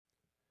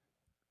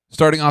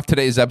Starting off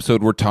today's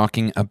episode, we're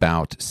talking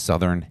about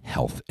Southern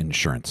Health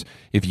Insurance.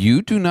 If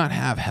you do not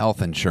have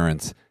health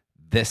insurance,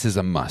 this is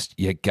a must.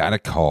 You got to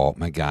call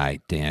my guy,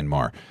 Dan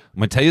Marr. I'm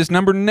going to tell you his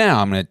number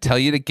now. I'm going to tell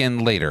you it again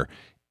later.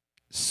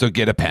 So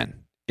get a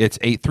pen. It's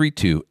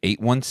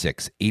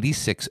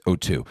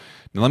 832-816-8602.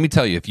 Now, let me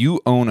tell you, if you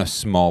own a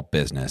small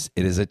business,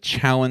 it is a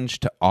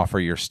challenge to offer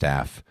your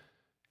staff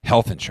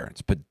health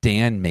insurance, but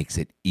Dan makes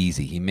it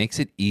easy. He makes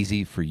it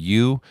easy for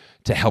you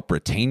to help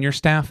retain your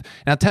staff.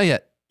 And I'll tell you,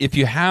 if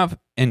you have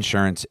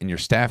insurance and your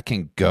staff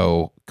can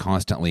go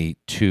constantly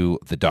to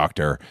the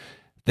doctor,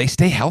 they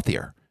stay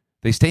healthier.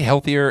 They stay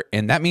healthier,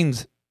 and that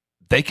means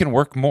they can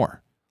work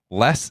more.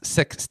 Less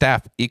sick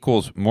staff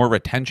equals more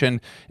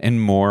retention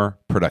and more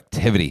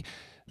productivity.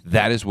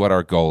 That is what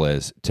our goal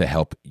is, to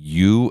help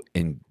you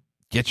and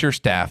get your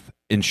staff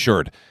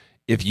insured.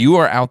 If you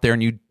are out there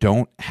and you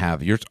don't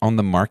have, you're on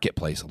the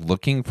marketplace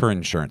looking for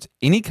insurance,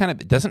 any kind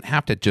of, it doesn't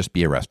have to just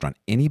be a restaurant,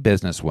 any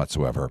business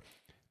whatsoever,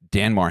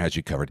 Dan Marr has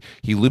you covered.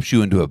 He loops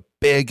you into a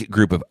big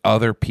group of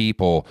other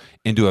people,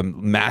 into a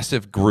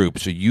massive group,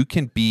 so you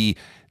can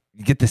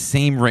get the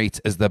same rates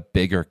as the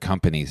bigger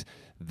companies.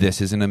 This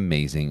is an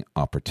amazing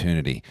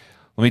opportunity.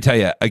 Let me tell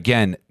you,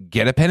 again,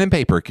 get a pen and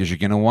paper because you're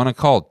going to want to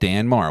call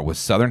Dan Marr with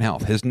Southern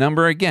Health. His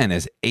number, again,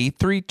 is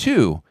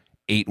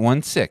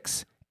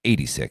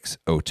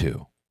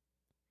 832-816-8602.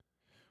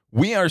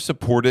 We are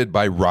supported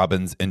by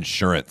Robbins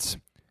Insurance,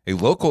 a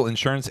local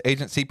insurance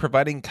agency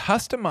providing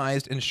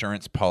customized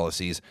insurance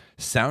policies,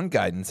 sound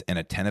guidance, and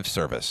attentive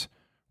service.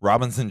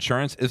 Robbins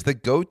Insurance is the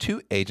go-to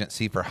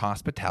agency for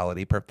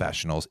hospitality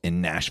professionals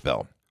in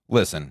Nashville.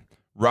 Listen,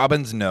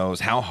 Robbins knows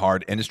how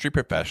hard industry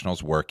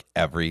professionals work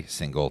every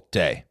single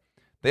day.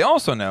 They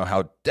also know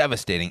how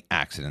devastating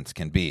accidents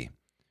can be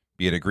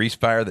it a grease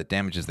fire that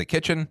damages the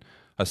kitchen,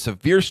 a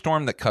severe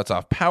storm that cuts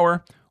off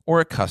power,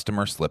 or a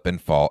customer slip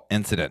and fall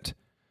incident.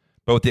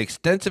 Both the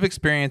extensive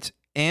experience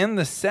and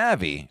the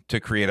savvy to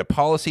create a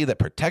policy that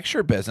protects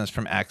your business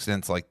from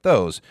accidents like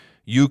those,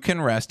 you can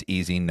rest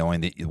easy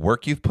knowing that the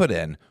work you've put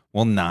in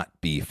will not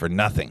be for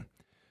nothing.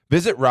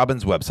 Visit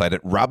Robbins' website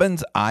at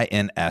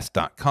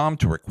robinsins.com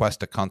to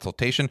request a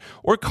consultation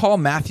or call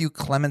Matthew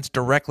Clements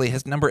directly.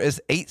 His number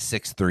is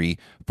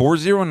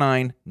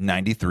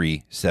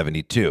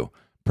 863-409-9372.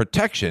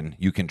 Protection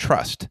you can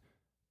trust.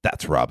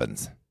 That's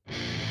Robbins.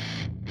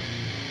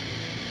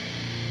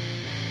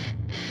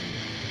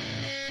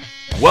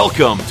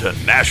 Welcome to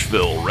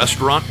Nashville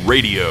Restaurant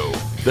Radio,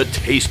 the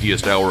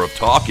tastiest hour of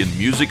talk in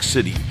Music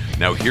City.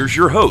 Now here's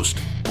your host,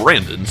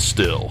 Brandon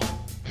Still.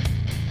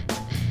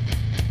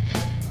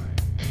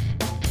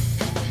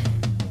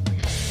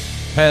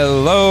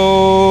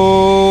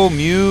 Hello,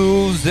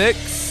 Music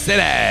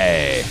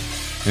City,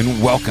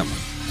 and welcome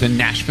to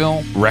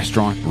Nashville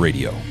Restaurant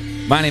Radio.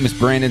 My name is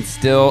Brandon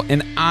Still,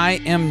 and I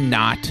am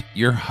not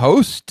your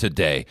host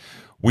today.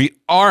 We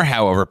are,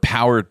 however,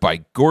 powered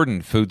by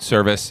Gordon Food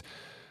Service.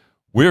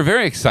 We're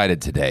very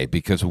excited today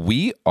because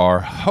we are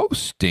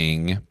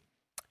hosting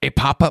a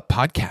pop-up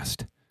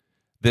podcast.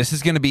 This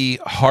is going to be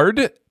Heart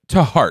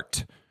to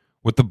Heart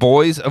with the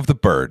Boys of the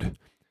Bird.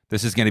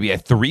 This is going to be a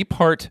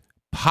 3-part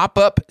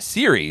pop-up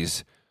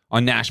series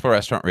on Nashville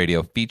Restaurant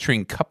Radio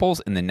featuring couples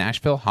in the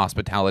Nashville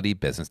hospitality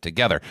business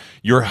together.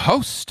 Your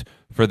host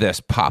for this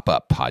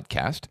pop-up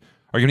podcast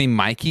are going to be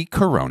Mikey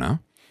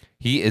Corona.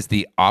 He is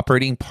the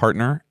operating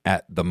partner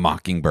at the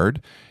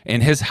Mockingbird,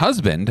 and his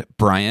husband,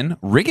 Brian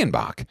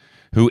Riggenbach,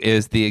 who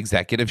is the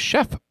executive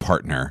chef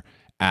partner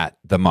at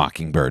the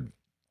Mockingbird.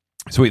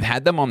 So we've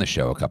had them on the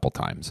show a couple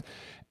times,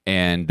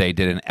 and they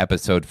did an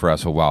episode for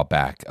us a while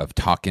back of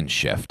Talkin'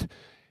 Shift.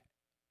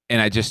 And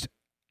I just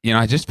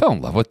fell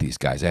in love with these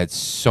guys. I had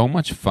so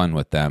much fun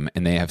with them,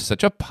 and they have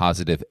such a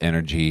positive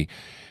energy,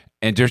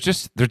 and they're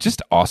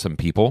just awesome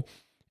people.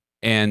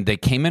 And they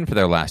came in for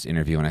their last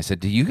interview, and I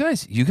said, you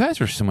guys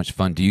are so much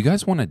fun. Do you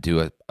guys want to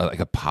do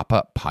a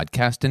pop-up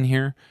podcast in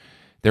here?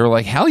 They were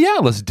like, hell yeah,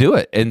 let's do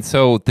it. And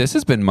so this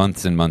has been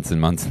months and months and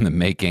months in the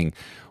making.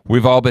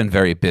 We've all been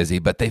very busy,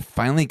 but they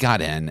finally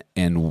got in,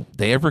 and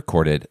they have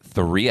recorded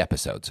 3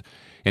 episodes.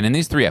 And in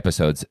these 3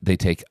 episodes, they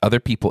take other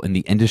people in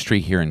the industry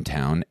here in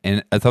town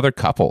and as other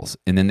couples,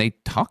 and then they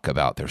talk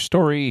about their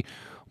story,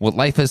 what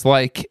life is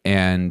like.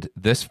 And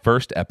this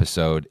first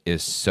episode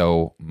is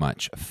so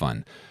much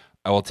fun.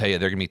 I will tell you,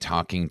 they're going to be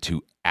talking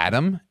to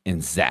Adam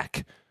and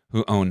Zach,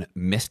 who own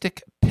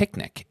Mystic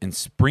Picnic in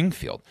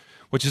Springfield,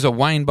 which is a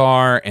wine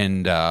bar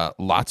and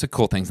lots of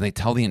cool things. And they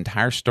tell the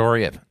entire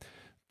story of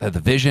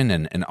the vision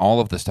and all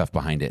of the stuff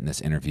behind it in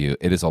this interview.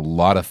 It is a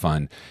lot of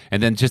fun.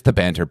 And then just the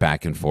banter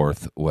back and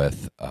forth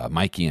with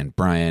Mikey and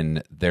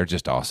Brian. They're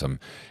just awesome.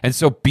 And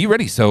so be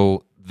ready.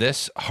 So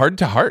this Heart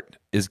to Heart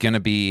is going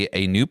to be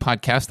a new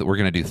podcast that we're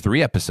going to do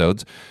 3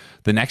 episodes.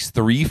 The next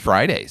 3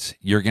 Fridays,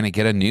 you're going to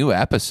get a new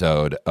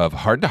episode of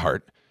Heart to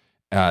Heart.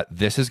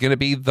 This is going to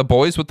be the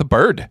Boys with the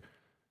Bird.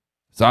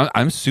 So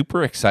I'm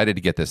super excited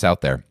to get this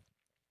out there.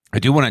 I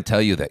do want to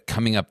tell you that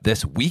coming up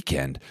this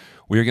weekend,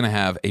 we're going to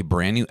have a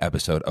brand new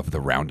episode of The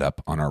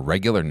Roundup on our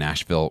regular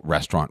Nashville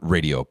Restaurant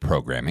Radio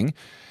programming.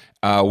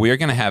 We are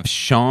going to have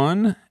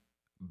Sean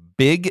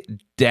Big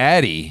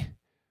Daddy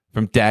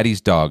from Daddy's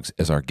Dogs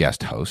as our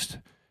guest host.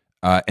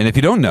 And if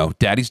you don't know,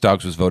 Daddy's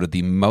Dogs was voted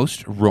the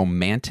most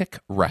romantic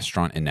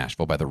restaurant in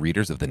Nashville by the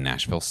readers of the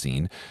Nashville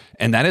Scene.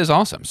 And that is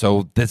awesome.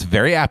 So that's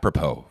very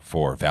apropos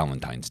for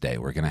Valentine's Day.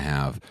 We're going to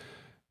have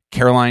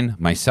Caroline,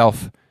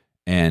 myself,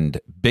 and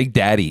Big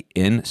Daddy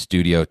in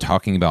studio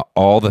talking about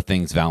all the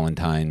things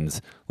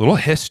Valentine's, little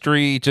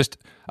history, just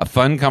a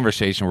fun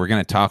conversation. We're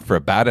going to talk for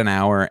about an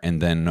hour,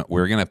 and then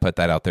we're going to put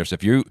that out there. So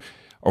if you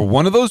are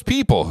one of those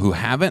people who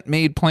haven't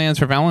made plans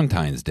for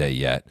Valentine's Day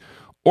yet,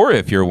 or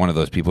if you're one of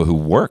those people who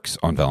works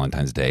on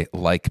Valentine's Day,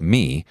 like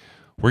me,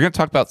 we're going to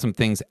talk about some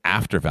things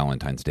after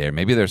Valentine's Day, or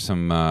maybe there's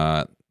some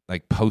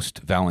like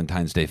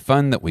post-Valentine's Day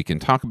fun that we can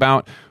talk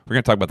about. We're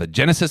going to talk about the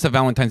genesis of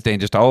Valentine's Day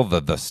and just all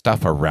of the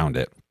stuff around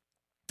it.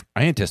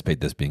 I anticipate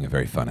this being a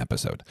very fun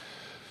episode.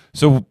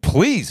 So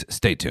please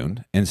stay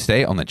tuned and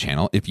stay on the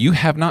channel. If you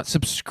have not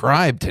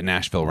subscribed to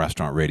Nashville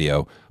Restaurant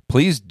Radio,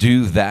 please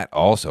do that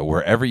also.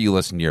 Wherever you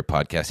listen to your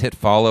podcast, hit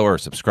follow or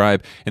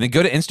subscribe, and then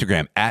go to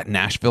Instagram at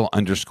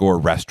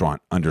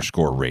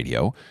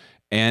Nashville_restaurant_radio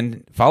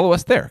and follow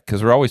us there,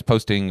 because we're always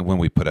posting when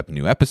we put up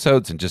new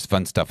episodes and just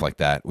fun stuff like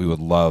that. We would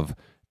love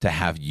to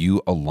have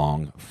you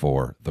along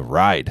for the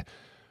ride.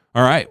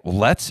 All right, well,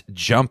 let's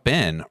jump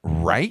in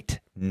right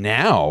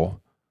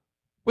now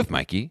with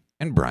Mikey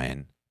and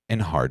Brian in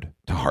Heart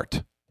to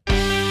Heart.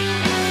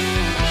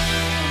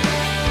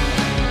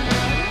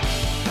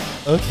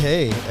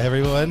 Okay,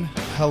 everyone.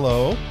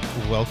 Hello.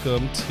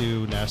 Welcome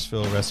to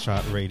Nashville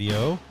Restaurant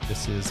Radio.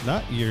 This is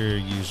not your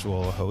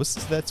usual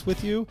host that's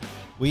with you.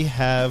 We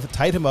have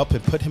tied him up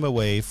and put him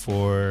away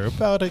for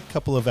about a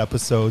couple of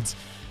episodes,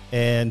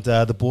 and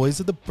the boys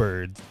of the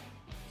Bird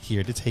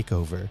here to take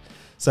over.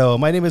 So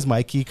my name is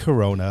Mikey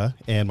Corona,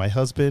 and my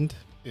husband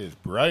is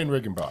Brian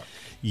Riggenbach.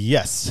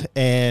 Yes,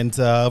 and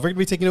we're going to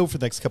be taking over for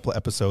the next couple of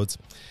episodes.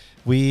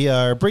 We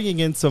are bringing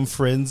in some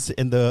friends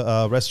in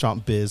the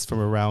restaurant biz from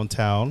around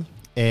town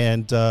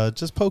and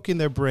just poking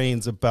their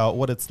brains about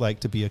what it's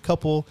like to be a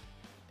couple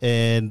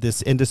in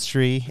this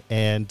industry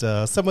and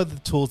some of the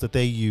tools that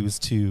they use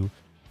to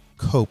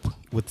cope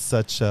with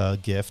such a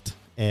gift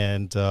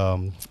and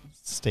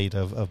state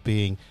of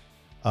being.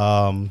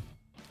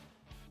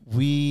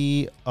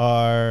 We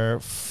are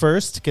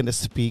first going to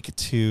speak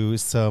to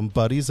some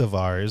buddies of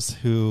ours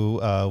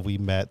who we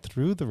met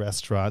through the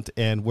restaurant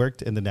and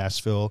worked in the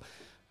Nashville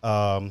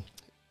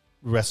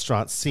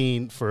restaurant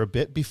scene for a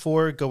bit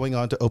before going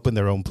on to open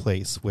their own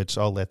place, which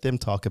I'll let them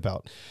talk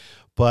about.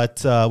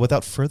 But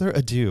without further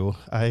ado,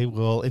 I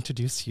will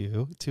introduce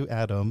you to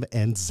Adam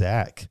and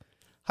Zach.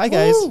 Hi,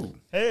 guys. Woo!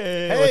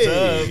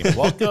 Hey, what's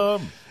up?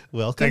 Welcome.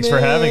 Welcome. Thanks for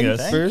having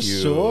us. For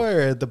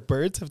sure. The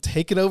Birds have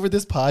taken over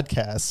this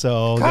podcast.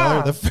 So y'all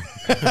are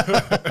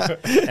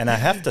the And I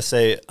have to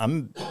say,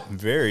 I'm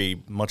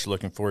very much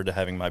looking forward to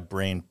having my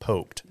brain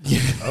poked.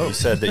 Oh. You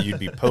said that you'd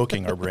be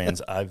poking our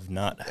brains. I've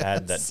not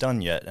had that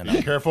done yet. And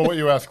Be careful what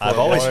you ask for. I've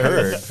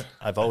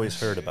always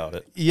heard about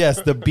it.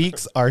 Yes, the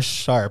beaks are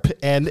sharp.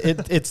 And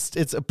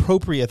it's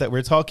appropriate that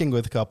we're talking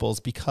with couples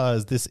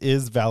because this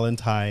is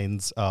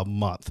Valentine's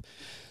month.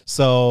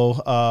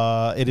 So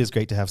it is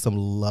great to have some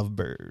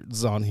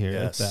lovebirds on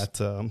here that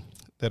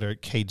are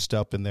caged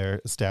up in their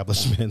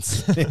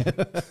establishments.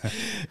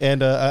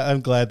 And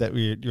I'm glad that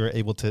you're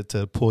able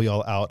to pull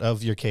y'all out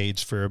of your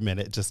cage for a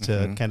minute just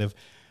to kind of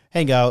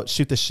hang out,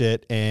 shoot the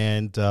shit,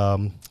 and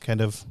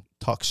kind of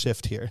talk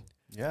shift here.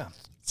 Yeah.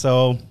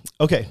 So,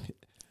 okay.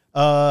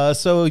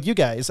 So you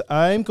guys,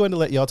 I'm going to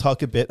let y'all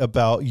talk a bit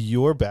about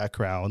your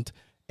background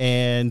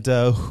and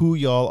who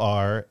y'all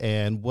are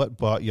and what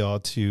brought y'all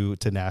to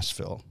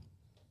Nashville.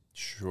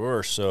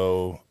 Sure.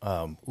 So,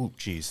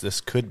 this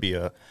could be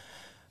a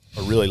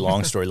really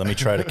long story. Let me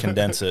try to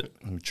condense it.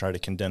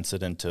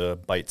 Into a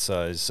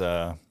bite-size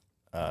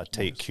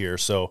take here.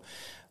 So,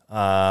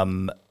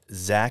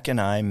 Zach and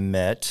I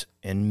met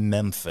in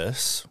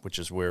Memphis, which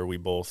is where we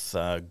both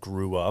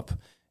grew up,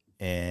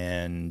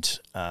 and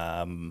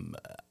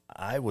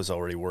I was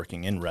already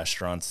working in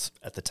restaurants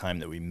at the time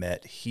that we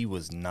met. He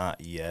was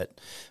not yet,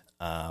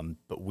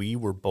 but we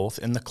were both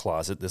in the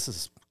closet. This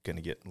is going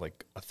to get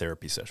like a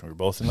therapy session. We were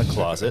both in the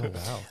closet.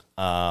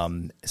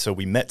 Wow. So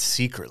we met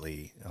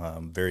secretly,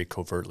 very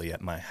covertly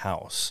at my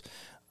house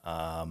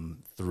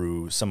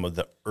through some of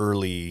the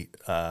early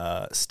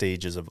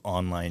stages of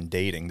online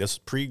dating. This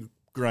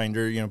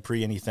pre-Grindr,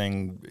 pre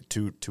anything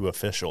too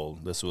official.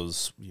 This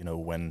was,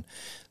 when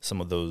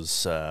some of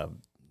those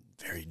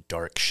very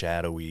dark,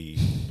 shadowy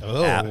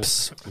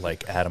apps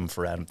like Adam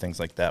for Adam, things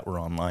like that were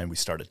online. We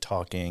started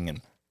talking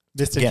and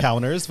Missed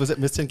Encounters? Was it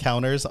Missed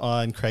Encounters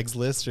on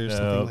Craigslist or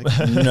something like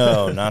that?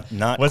 No,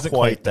 not Wasn't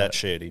quite that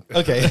shady.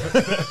 Okay.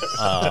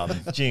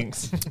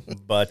 Jinx.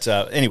 But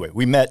anyway,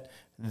 we met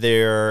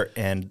there,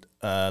 and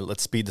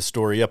let's speed the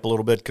story up a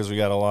little bit because we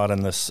got a lot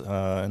in this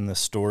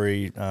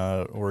story,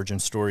 origin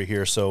story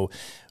here. So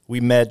we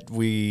met.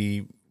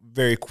 We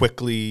very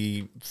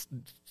quickly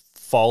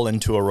fall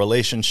into a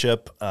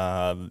relationship.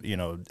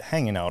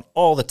 Hanging out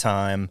all the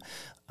time.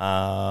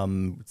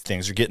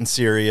 Things are getting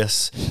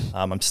serious.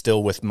 I'm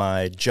still with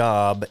my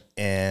job,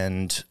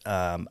 and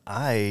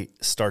I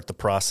start the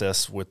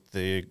process with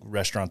the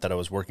restaurant that I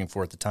was working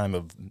for at the time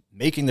of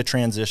making the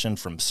transition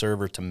from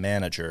server to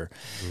manager.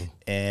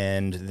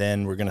 And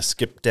then we're going to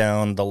skip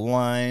down the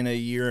line a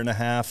year and a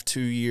half, 2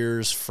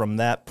 years from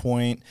that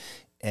point.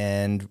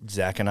 And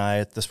Zach and I,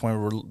 at this point,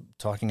 were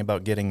talking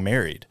about getting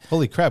married.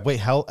 Holy crap!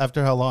 Wait,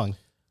 after how long?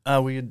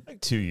 We had,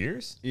 Like 2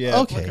 years. yeah.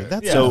 Okay,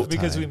 that's Yeah, enough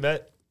because time. we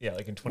met. Yeah,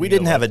 like in 20. We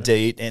didn't have a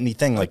date,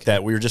 anything like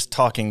that. We were just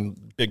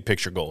talking big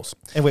picture goals.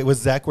 And wait, was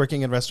Zach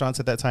working in restaurants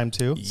at that time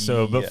too?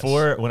 So Yes.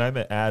 before, when I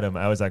met Adam,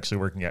 I was actually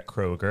working at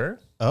Kroger.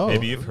 Oh.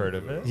 Maybe you've heard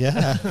of it.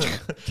 Yeah.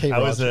 Okay, I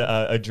was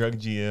Roger. a drug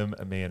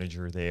GM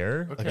manager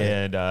there.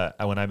 Okay. And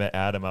when I met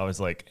Adam, I was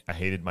like, I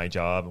hated my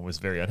job and was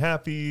very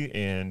unhappy.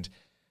 And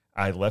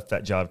I left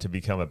that job to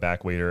become a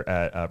back waiter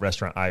at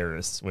Restaurant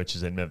Iris, which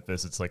is in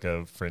Memphis. It's like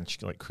a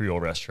French, like Creole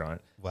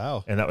restaurant.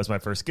 Wow. And that was my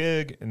first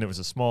gig. And it was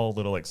a small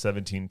little, like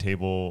 17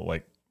 table,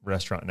 like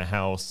restaurant in a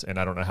house. And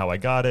I don't know how I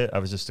got it. I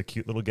was just a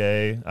cute little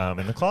gay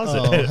in the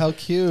closet. Oh, how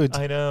cute.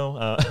 I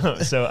know.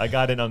 So I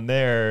got in on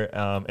there.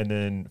 And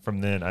then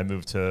from then I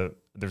moved to,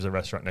 there's a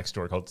restaurant next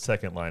door called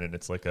Second Line. And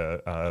it's like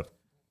a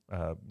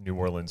New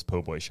Orleans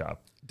po' boy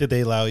shop. Did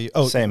they allow you?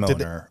 Oh, Same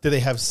did owner. Did they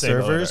have Same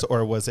servers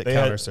owner. or was it They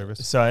counter had-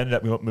 service? So I ended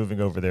up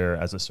moving over there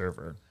as a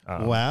server.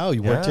 Wow,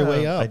 you worked your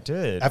way yeah, up. I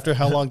did. After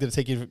how long did it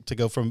take you to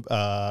go from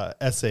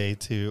SA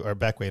to or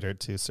back waiter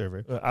to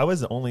server? I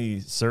was the only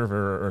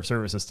server or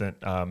server assistant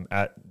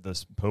at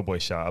this po' boy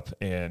shop,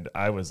 and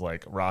I was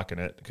like rocking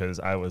it because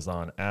I was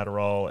on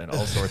Adderall and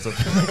all sorts of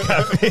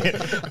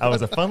caffeine. I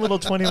was a fun little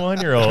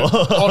 21-year-old.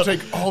 I'll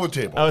take all the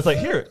tables. I was like,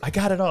 here, I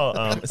got it all.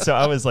 So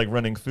I was like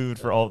running food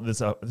for all this.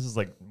 This is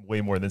like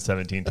way more than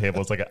 17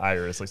 tables, like at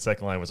Iris. Like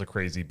Second Line was a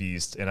crazy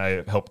beast, and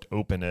I helped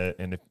open it.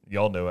 And if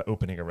y'all know,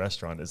 opening a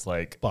restaurant is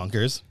like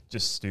Bonkers.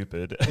 just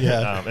stupid.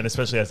 Yeah. And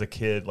especially as a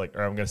kid, like,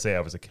 or I'm going to say I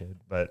was a kid,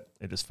 but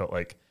it just felt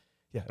like,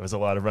 yeah, it was a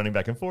lot of running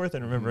back and forth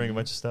and remembering a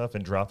bunch of stuff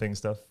and dropping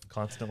stuff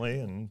constantly.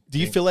 And Do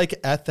you feel like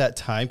at that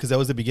time, because that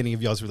was the beginning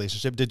of y'all's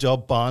relationship, did y'all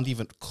bond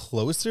even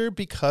closer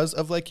because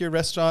of like your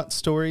restaurant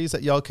stories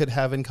that y'all could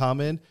have in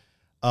common?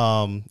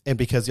 And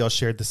because y'all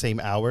shared the same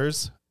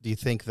hours? Do you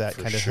think that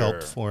For kind of sure.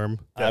 helped form?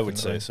 I would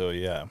say so,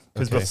 yeah.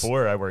 Because Okay.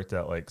 before I worked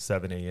at like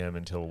 7 a.m.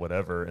 until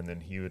whatever, and then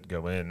he would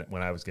go in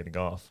when I was getting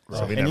off.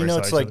 So we And never saw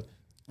it's each like other.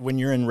 when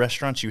you're in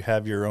restaurants, you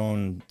have your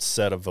own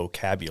set of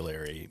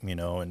vocabulary,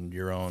 and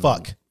your own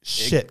Fuck.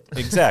 Shit.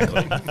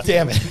 Exactly.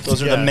 Damn it.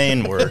 Those are the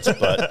main words,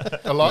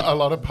 but a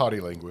lot of potty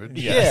language.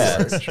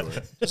 Yeah. Sure.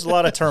 there's a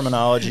lot of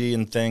terminology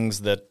and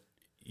things that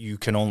you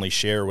can only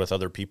share with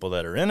other people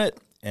that are in it.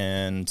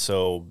 And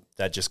so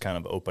that just kind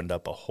of opened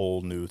up a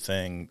whole new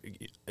thing.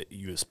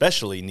 You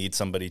especially need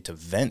somebody to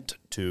vent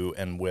to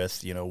and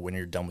with, when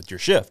you're done with your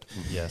shift.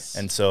 Yes.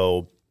 And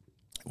so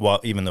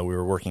even though we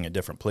were working at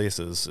different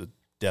places, it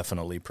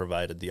definitely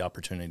provided the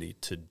opportunity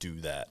to do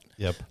that.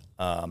 Yep.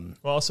 Well,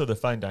 also the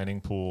fine dining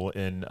pool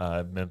in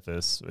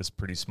Memphis is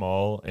pretty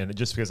small, and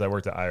just because I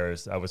worked at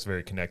Iris, I was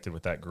very connected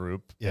with that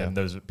group, Yeah. and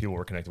those people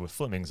were connected with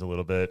Fleming's a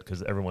little bit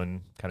because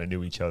everyone kind of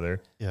knew each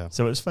other. Yeah.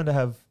 So it was fun to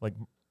have like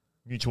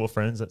mutual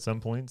friends at some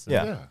points. And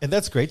Yeah. And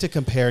that's great to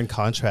compare and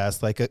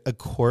contrast like a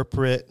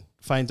corporate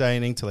fine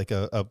dining to like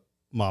a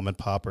mom and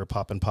pop or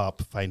pop and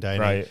pop fine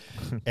dining. Right.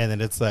 And then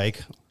it's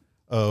like,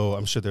 oh,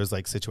 I'm sure there's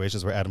like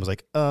situations where Adam was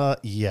like,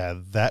 yeah,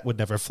 that would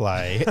never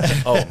fly.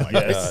 Oh my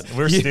Yes, God.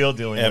 we're still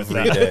dealing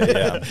Every with that.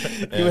 day,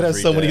 yeah. You would have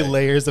Every so many day.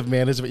 layers of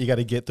management you got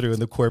to get through in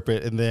the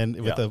corporate. And then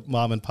with Yeah. the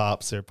mom and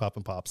pops or pop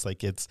and pops,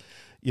 like it's,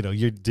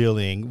 you're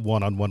dealing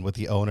one-on-one with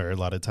the owner a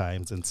lot of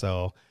times. And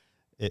so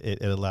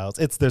it allows,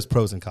 there's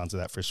pros and cons to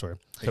that for sure.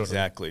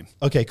 Exactly.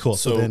 Okay, cool.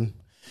 So So- then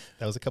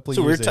that was a couple of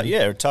So years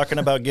we're talking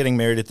about getting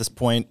married at this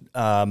point.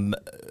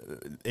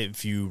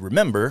 If you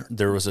remember,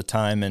 there was a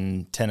time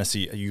in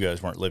Tennessee. You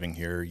guys weren't living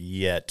here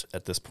yet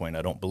at this point,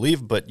 I don't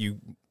believe, but you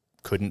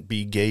couldn't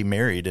be gay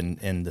married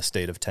in the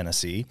state of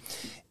Tennessee,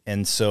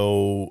 and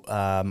so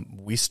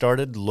we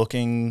started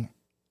looking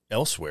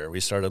elsewhere. We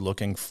started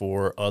looking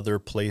for other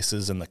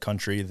places in the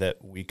country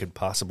that we could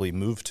possibly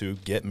move to,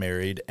 get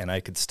married, and I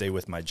could stay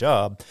with my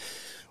job,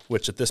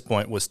 which at this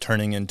point was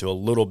turning into a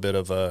little bit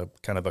of a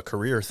kind of a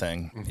career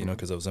thing,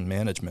 because I was in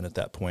management at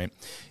that point.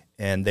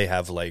 And they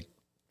have like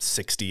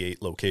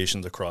 68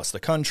 locations across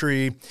the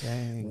country.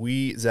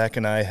 Dang. Zach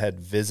and I had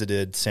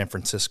visited San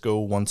Francisco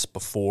once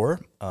before.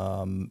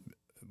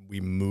 We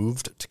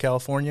moved to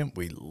California.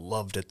 We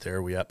loved it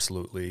there. We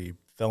absolutely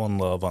fell in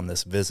love on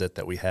this visit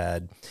that we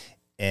had.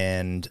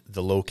 And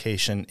the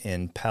location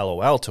in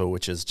Palo Alto,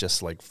 which is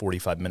just like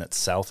 45 minutes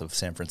south of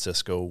San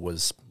Francisco,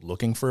 was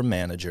looking for a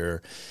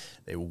manager.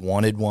 They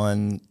wanted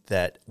one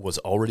that was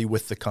already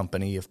with the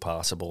company if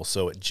possible.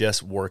 So it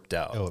just worked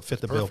out. Oh, it fit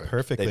the bill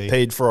perfectly. They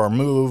paid for our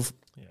move.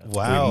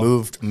 Wow.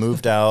 We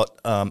moved out.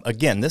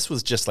 Again, this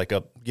was just like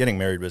getting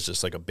married was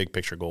just like a big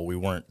picture goal. We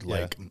weren't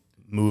like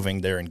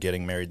moving there and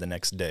getting married the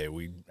next day.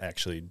 We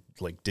actually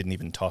didn't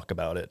even talk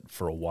about it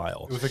for a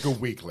while. It was like a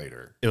week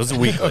later. It was a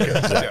week later,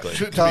 exactly.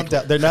 Calm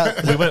down. They're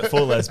not. We went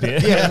full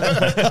lesbian.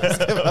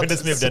 Yeah. We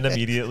just moved in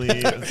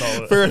immediately.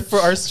 For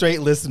our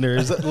straight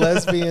listeners,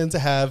 lesbians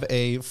have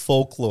a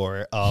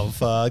folklore of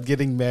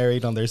getting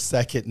married on their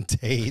second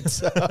date.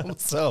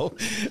 So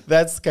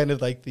that's kind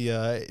of like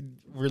the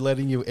we're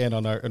letting you in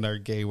on our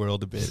gay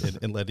world a bit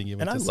and letting you.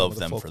 And into I some love of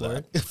the them for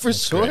folklore. that. For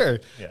sure.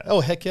 Yeah.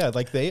 Oh heck yeah!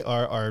 Like they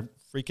are our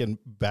freaking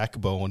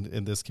backbone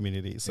in this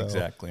community. So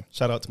Exactly.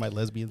 shout out to my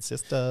lesbian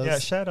sisters. Yeah,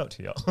 shout out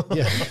to y'all.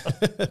 Yeah.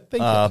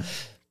 Thank you.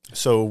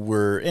 So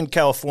we're in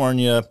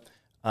California.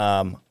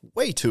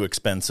 Way too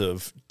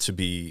expensive to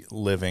be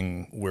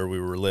living where we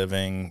were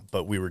living,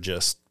 but we were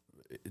just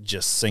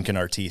sinking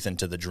our teeth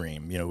into the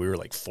dream. We were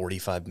like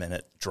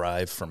 45-minute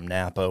drive from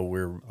Napa,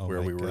 where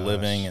we were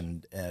living,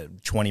 and a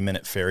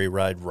 20-minute ferry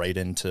ride right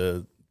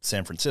into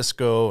San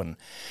Francisco. And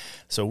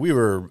so we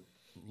were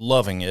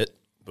loving it,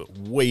 but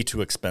way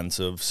too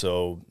expensive.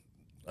 So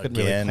Couldn't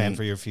really plan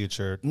for your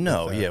future.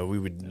 No, with that. yeah, we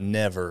would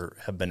never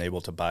have been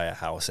able to buy a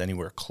house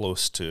anywhere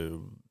close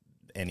to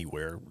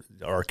anywhere.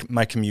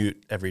 My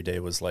commute every day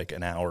was like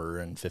an hour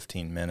and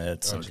 15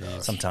 minutes. And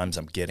sometimes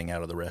I'm getting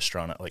out of the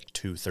restaurant at like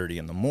 2:30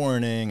 in the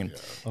morning. And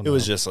it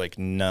was just like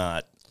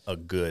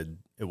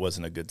it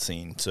wasn't a good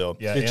scene. So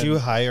Yeah, Did you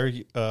hire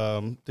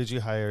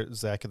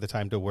Zach at the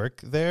time to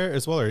work there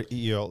as well, or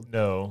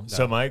No.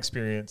 So my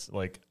experience,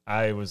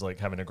 I was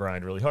having to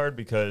grind really hard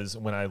because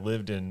when I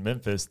lived in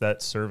Memphis,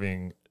 that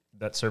service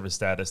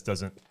status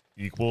doesn't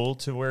equal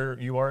to where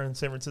you are in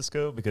San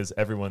Francisco because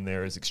everyone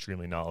there is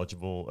extremely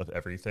knowledgeable of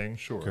everything.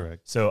 Sure.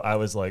 correct? So I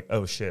was like,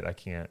 oh shit,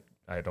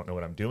 I don't know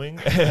what I'm doing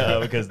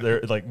because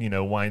they're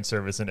wine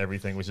service and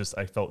everything was just,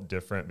 I felt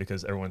different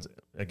because everyone's,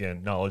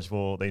 again,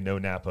 knowledgeable. They know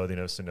Napa, they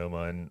know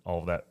Sonoma and all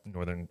of that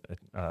Northern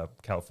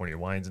California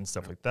wines and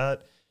stuff like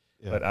that.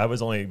 Yeah. But I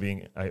was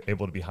only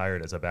able to be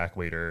hired as a back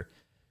waiter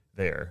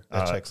there.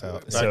 That checks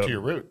out. Back to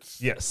your roots.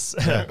 Yes,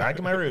 back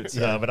in my roots.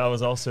 But I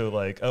was also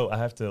like, I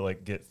have to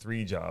get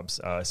 3 jobs.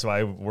 So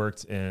I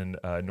worked in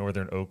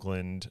northern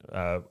Oakland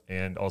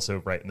and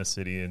also right in the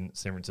city in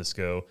San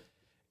Francisco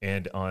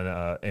and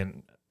on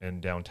in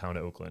downtown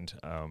Oakland.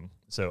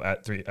 So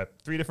at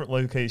three different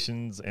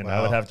locations, and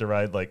I would have to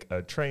ride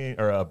a train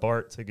or a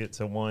BART to get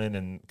to one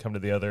and come to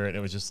the other, and it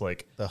was just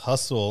the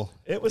hustle.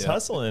 It was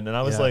hustling, and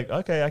I was like,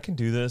 okay, I can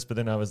do this, but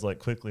then I was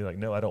quickly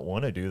no, I don't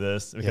want to do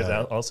this because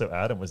also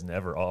Adam was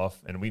never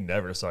off, and we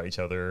never saw each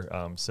other.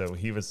 So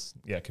he was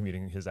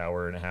commuting his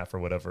hour and a half or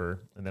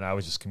whatever, and then I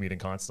was just commuting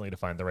constantly to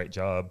find the right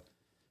job.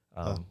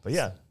 But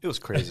yeah, it was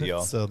crazy,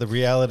 y'all. So the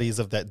realities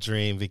of that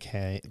dream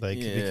became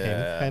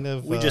kind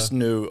of. We just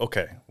knew,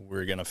 okay,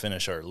 we're gonna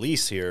finish our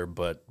lease here,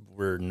 but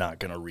we're not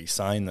gonna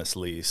re-sign this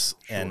lease.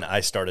 Sure. And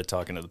I started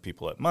talking to the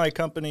people at my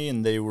company,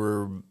 and they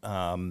were,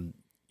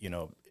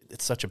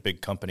 it's such a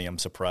big company. I'm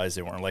surprised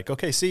they weren't like,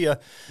 okay, see ya.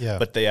 Yeah.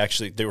 But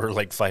they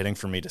were fighting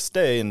for me to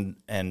stay,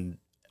 and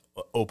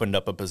opened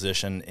up a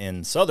position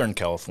in Southern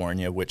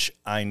California, which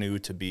I knew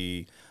to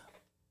be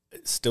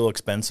still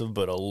expensive,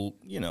 but a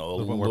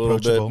little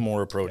bit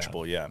more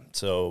approachable. Yeah.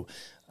 So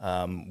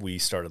we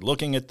started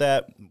looking at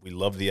that. We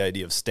loved the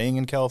idea of staying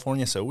in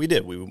California. So we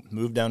did. We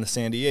moved down to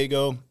San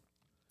Diego.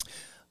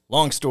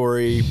 Long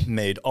story,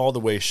 made all the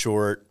way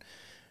short.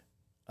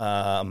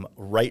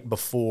 Right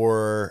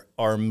before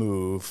our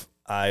move,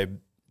 I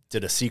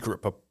did a secret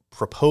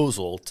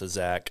proposal to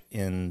Zach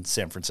in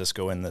San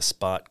Francisco in this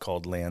spot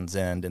called Land's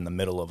End in the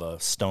middle of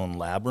a stone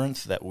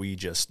labyrinth that we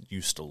just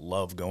used to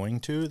love going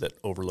to that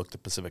overlooked the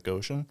Pacific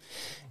Ocean,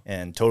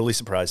 and totally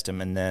surprised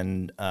him. And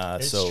then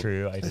it's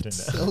true, I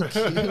didn't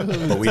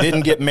know. But we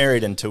didn't get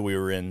married until we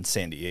were in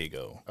San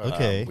Diego.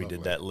 Okay. We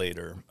did that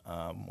later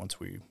once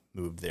we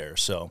moved there.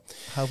 So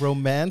how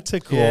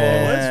romantical.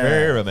 Yeah. Well, that's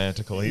very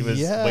romantical. He was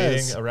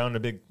waiting around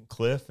a big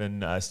cliff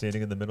and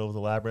standing in the middle of the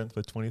labyrinth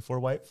with 24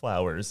 white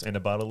flowers and a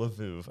bottle of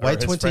Vouv. Why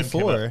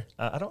 24?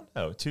 I don't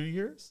know. 2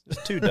 years?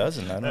 24.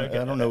 I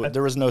don't know.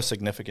 There was no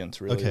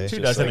significance, really. Okay.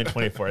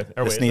 2024.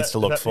 This needs to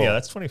look full. Yeah,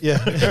 that's 24. Yeah.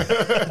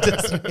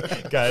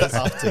 Guys,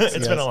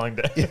 it's been a long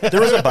day. There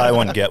was a buy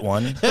one, get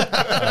one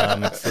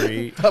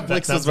free.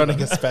 Publix was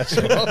running a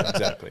special.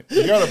 Exactly.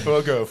 You got a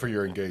BOGO for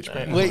your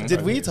engagement. Wait,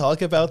 did we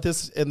talk about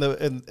this in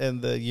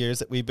the years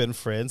that we've been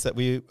friends, that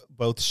we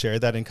both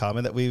shared that in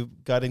common, that we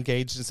got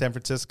engaged in San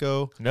Francisco?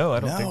 No,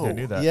 I don't think I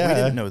knew that. Yeah. We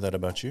didn't know that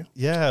about you.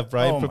 Yeah,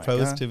 Brian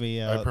proposed to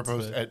me. I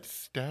proposed at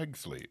Stag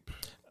Sleep.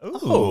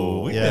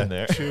 Ooh, we've been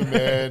there. 2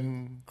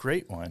 men.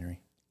 Great winery.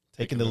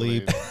 Taking the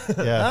leap.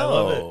 Yeah. I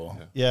love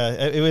it. Yeah,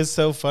 it was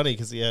so funny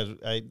because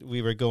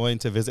we were going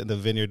to visit, and the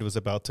vineyard was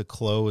about to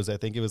close. I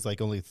think it was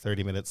only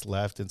 30 minutes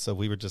left, and so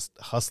we were just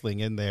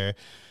hustling in there.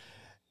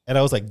 And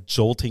I was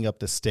jolting up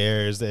the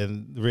stairs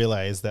and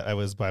realized that I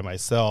was by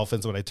myself.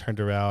 And so when I turned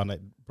around,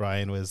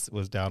 Brian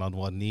was down on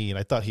one knee, and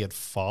I thought he had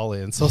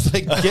fallen. So I was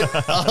like, get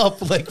up,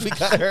 like we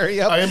gotta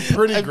hurry up. I am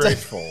pretty I'm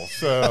grateful.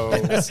 So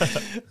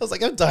I was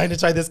like, I'm dying to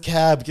try this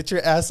cab. Get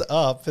your ass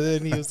up. And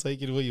then he was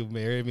like, will you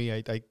marry me?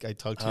 I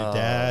talked to your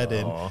dad,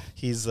 and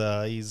he's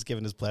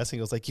giving his blessing.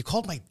 I was like, you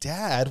called my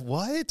dad?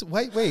 What?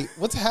 Wait,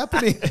 what's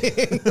happening?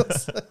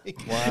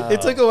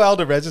 It took a while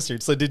to register.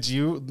 So did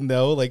you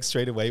know like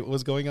straight away what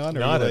was going on?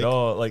 Or Not at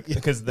all. Like,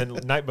 because the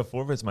night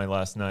before was my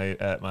last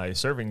night at my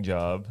serving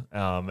job,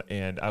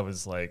 and I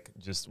was like,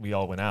 we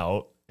all went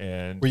out.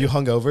 And were you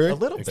hungover? A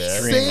little bit.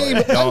 Same.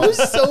 I was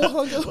so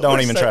hungover. Don't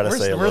even try to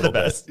say we're the little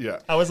best. Yeah.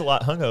 I was a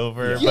lot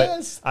hungover,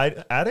 Yes.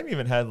 but Adam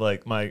even had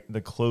like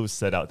the clothes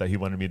set out that he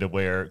wanted me to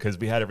wear because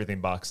we had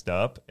everything boxed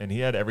up, and he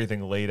had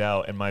everything laid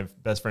out. And my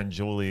best friend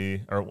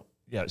Julie,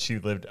 she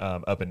lived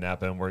up in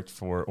Napa and worked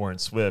for Orange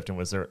Swift and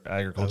was their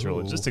agricultural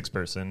logistics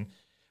person.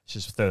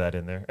 Just throw that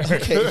in there.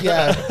 Okay,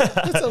 yeah,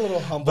 it's a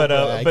little humble.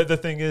 But the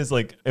thing is,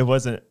 like, it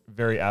wasn't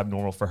very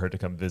abnormal for her to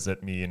come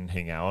visit me and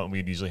hang out, and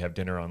we'd usually have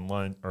dinner on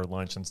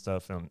lunch and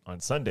stuff on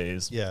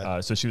Sundays.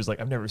 Yeah. So she was like,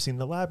 "I've never seen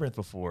the Labyrinth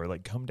before.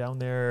 Like, come down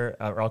there,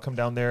 or I'll come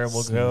down there and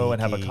we'll go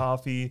and have a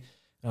coffee."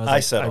 And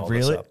I set all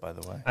this up, by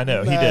the way. I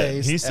know he Nice,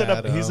 did. He set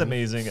up. He's Adam.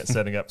 amazing at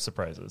setting up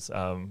surprises.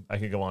 I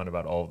could go on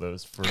about all of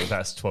those for the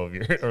past 12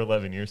 years or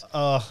 11 years.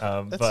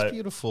 That's but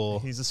beautiful.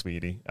 He's a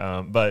sweetie.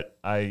 But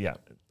I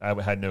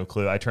had no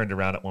clue. I turned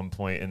around at one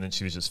point, and then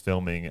she was just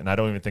filming, and I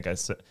don't even think I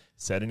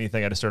said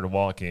anything. I just started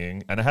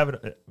walking, and I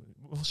haven't.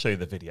 We'll show you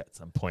the video at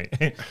some point.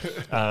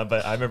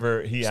 But I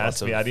remember he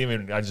asked me. I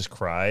just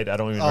cried. I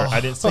don't even. I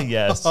didn't say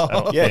yes. I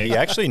don't think. He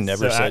actually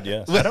never said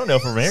yes. I don't know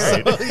if we're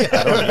married.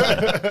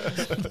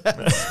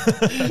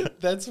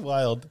 That's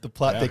wild. The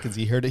plot thickens.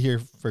 You heard it here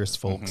first,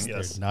 folks.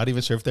 Yes. They're not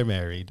even sure if they're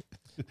married.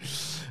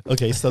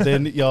 Okay, so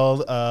then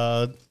y'all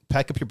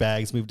pack up your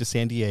bags, move to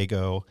San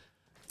Diego.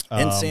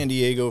 In San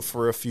Diego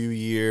for a few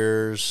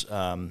years,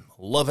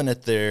 loving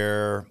it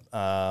there.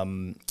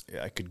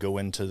 I could go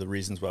into the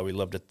reasons why we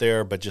loved it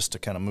there, but just to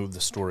kind of move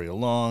the story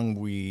along,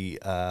 we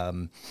are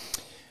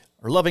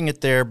loving it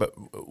there. But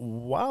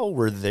while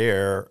we're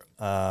there,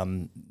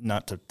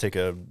 not to take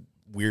a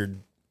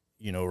weird,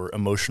 or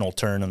emotional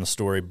turn in the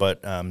story,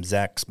 but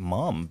Zach's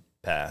mom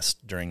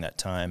passed during that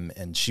time,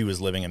 and she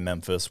was living in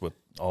Memphis with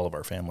all of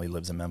our family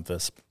lives in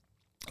Memphis.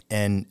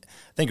 And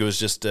I think it was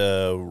just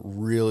a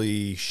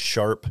really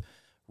sharp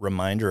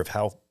reminder of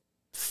how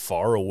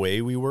far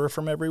away we were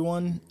from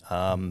everyone.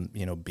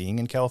 Being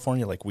in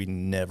California, like we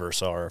never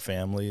saw our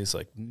families,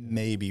 like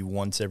maybe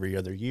once every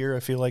other year, I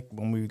feel like,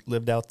 when we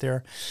lived out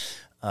there.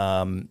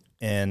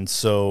 And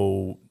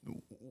so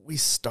we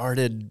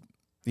started,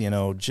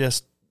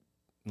 just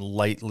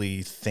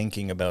lightly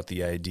thinking about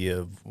the idea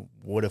of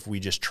what if we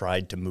just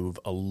tried to move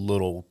a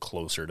little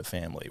closer to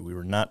family. We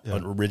were not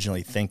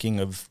originally thinking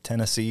of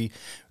Tennessee.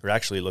 We were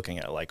actually looking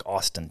at like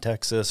Austin,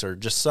 Texas, or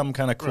just some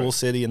kind of cool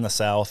city in the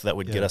South that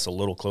would get us a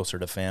little closer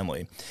to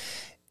family.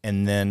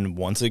 And then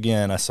once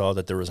again, I saw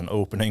that there was an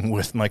opening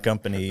with my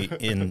company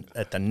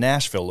at the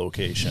Nashville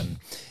location,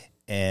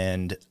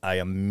 and I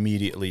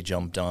immediately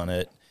jumped on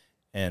it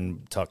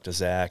and talked to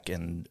Zach,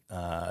 and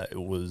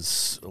it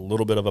was a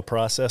little bit of a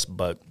process,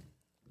 but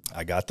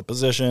I got the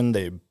position.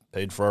 They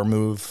paid for our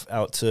move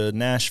out to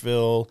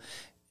Nashville,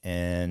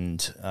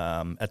 and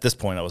at this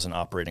point, I was an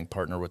operating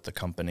partner with the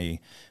company,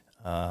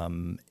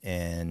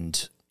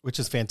 and Which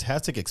is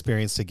fantastic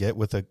experience to get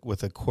with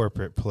a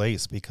corporate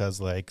place, because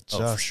like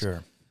just for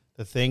sure,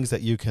 the things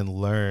that you can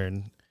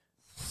learn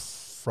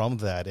from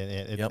that,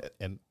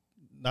 and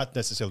not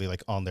necessarily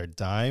like on their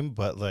dime,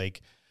 but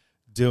like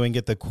doing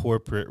it the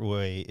corporate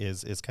way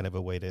is kind of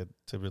a way to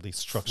really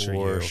structure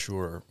you. For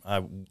sure. I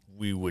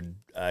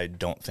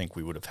don't think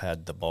we would have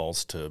had the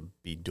balls to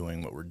be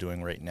doing what we're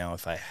doing right now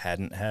if I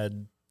hadn't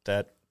had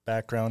that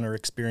background or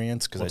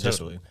experience, because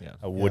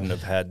I wouldn't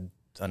have had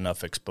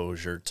enough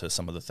exposure to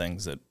some of the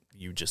things that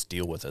you just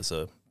deal with as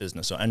a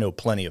business. So I know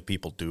plenty of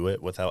people do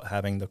it without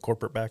having the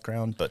corporate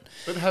background, but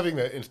having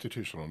that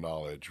institutional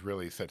knowledge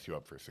really sets you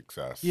up for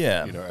success.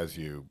 Yeah. As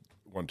you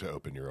want to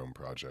open your own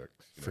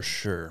project. For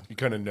sure. You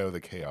kind of know the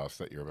chaos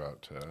that you're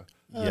about to.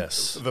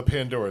 Yes. The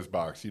Pandora's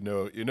box. You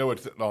know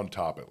what's on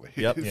top at least.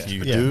 Yep. Yeah.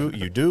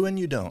 You do, and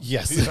you don't.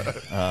 Yes.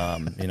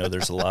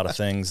 There's a lot of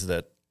things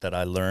that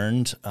I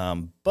learned,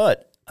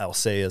 but I'll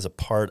say as a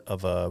part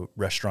of a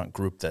restaurant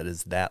group that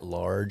is that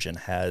large and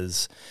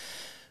has,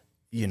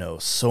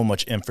 so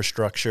much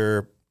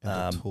infrastructure,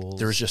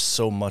 there's just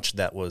so much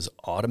that was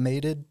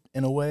automated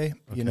in a way,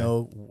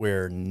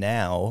 where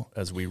now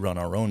as we run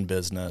our own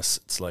business,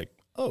 it's like,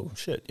 oh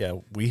shit, yeah,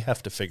 we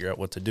have to figure out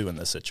what to do in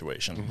this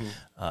situation.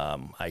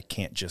 I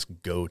can't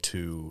just go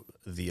to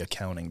the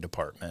accounting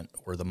department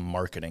or the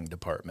marketing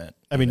department.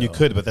 I mean, you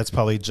could, but that's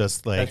probably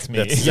just like That's me.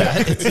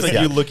 It's like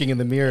you looking in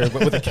the mirror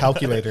but with a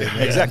calculator.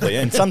 Exactly,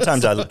 and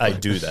sometimes I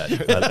do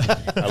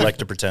that. I like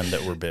to pretend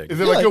that we're big. Is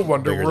it like a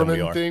Wonder bigger than we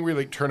Woman are. thing where you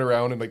like turn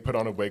around and like put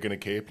on a wig and a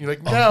cape? And you're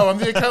like, no, I'm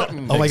the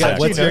accountant. Oh my God,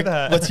 Exactly. You know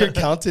that. what's your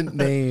accountant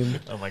name?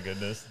 Oh my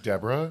goodness.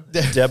 Deborah?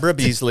 Deborah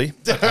Beasley.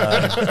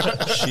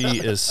 She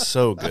is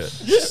so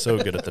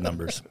good at the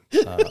numbers,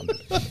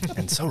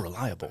 and so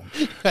reliable.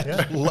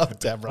 Love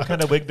Deborah. What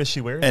kind of wig does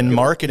she wear? And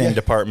marketing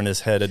department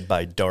is headed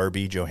by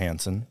Darby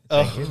Johansson.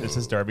 Thank you. This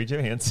is Darby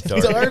Johansson.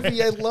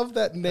 Darby, I love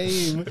that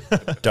name.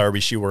 Darby,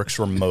 she works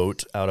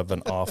remote out of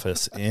an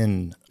office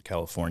in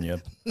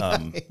California.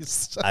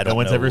 Nice. I don't No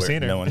one's know ever where-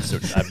 seen her. No one's.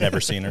 I've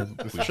never seen her.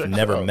 We've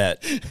never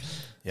met.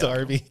 Yeah.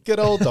 Darby, good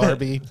old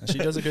Darby. She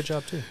does a good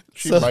job too.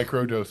 She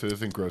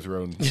microdoses and grows her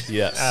own.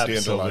 Yes.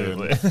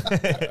 Absolutely.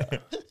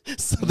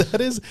 So that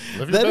is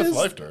Live your that best is-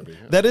 life, Darby.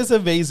 That is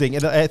amazing,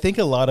 and I think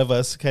a lot of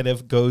us kind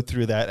of go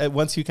through that.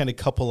 Once you kind of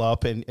couple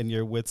up and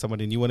you're with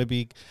someone, and you want to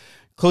be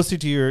closer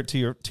to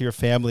your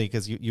family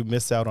because you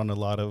miss out on a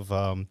lot of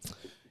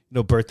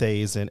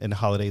birthdays and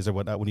holidays or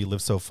whatnot when you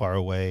live so far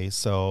away.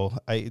 So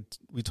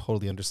we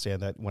totally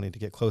understand that, wanting to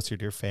get closer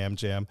to your fam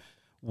jam.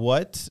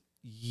 What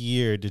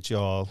year did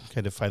y'all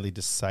kind of finally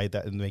decide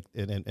that and make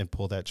and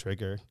pull that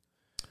trigger?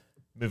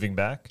 Moving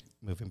back,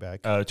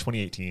 2018.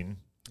 2018.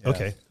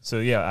 Okay. So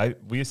yeah,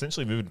 we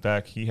essentially moved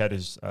back. He had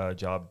his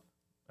job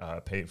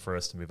paid for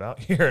us to move out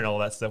here and all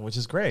that stuff, which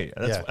is great.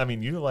 That's, I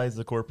mean, utilize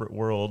the corporate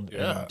world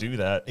and do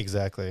that.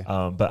 Exactly.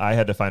 But I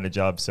had to find a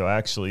job. So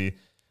actually,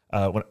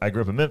 when I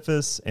grew up in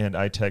Memphis, and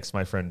I text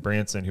my friend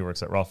Branson, who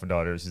works at Rolf and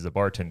Daughters. He's a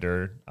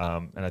bartender,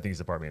 and I think he's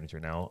a bar manager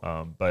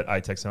now. But I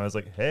texted him. I was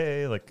like,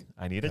 "Hey, like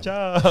I need a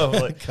job."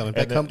 Like, Coming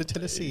back home to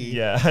Tennessee.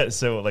 Yeah.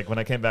 So like when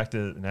I came back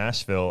to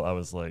Nashville, I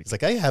was like, It's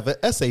like, I have an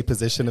essay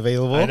position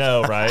available. I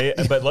know, right?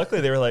 But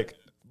luckily they were like,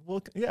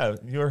 well, yeah,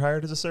 you were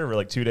hired as a server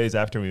like 2 days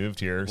after we moved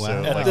here. Wow. So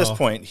At like, this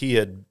point, he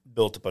had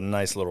built up a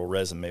nice little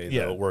resume,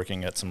 though, Yeah.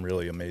 working at some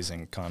really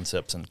amazing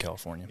concepts in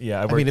California.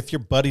 yeah, I mean, if you're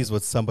buddies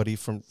with somebody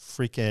from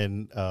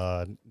freaking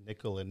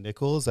Nickel and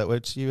Nickel, is that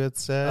what you had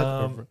said?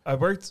 I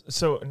worked.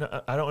 So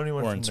no, I don't know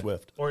anyone Orin from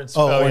Swift. Orin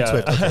Orin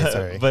Swift. Okay,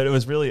 sorry. But it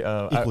was really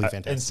Equally in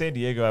fantastic. San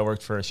Diego. I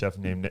worked for a chef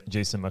named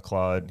Jason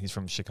McLeod. He's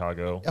from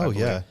Chicago. I Oh, believe.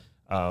 yeah.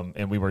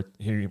 And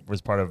he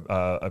was part of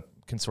a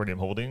Consortium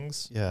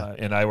Holdings. Yeah.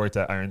 And I worked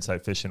at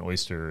Ironside Fish and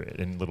Oyster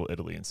in Little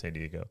Italy in San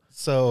Diego.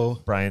 So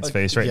Brian's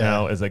face right yeah.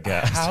 now is a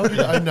gas. How did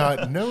I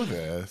not know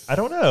this? I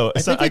don't know.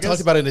 I think we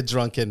talked about it in a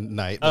drunken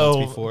night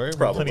once before.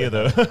 Plenty of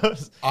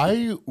those.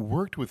 I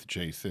worked with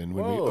Jason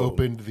when we Whoa.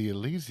 opened the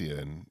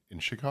Elysian in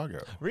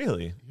Chicago.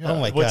 Really? Yeah. Oh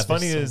my God. What's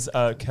funny there's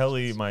is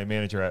Kelly, my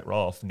manager at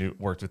Rolf,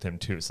 worked with him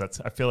too. So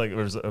I feel like there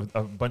was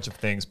a bunch of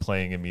things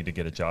playing in me to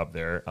get a job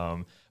there.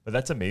 But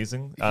that's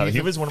amazing. He's He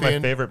a was one of my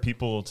favorite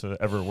people to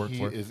ever work He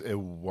for. is a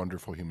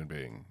wonderful human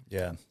being.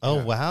 Yeah.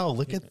 Oh, wow.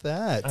 Look at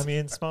that. I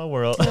mean, small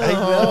world. I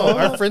know.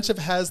 Our friendship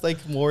has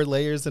like more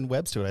layers and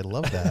webs to it. I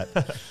love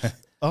that.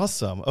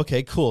 Awesome.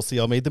 Okay, cool. So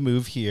y'all made the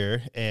move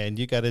here and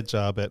you got a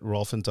job at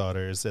Rolf and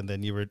Daughters, and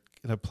then you were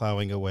kind of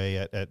plowing away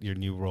at your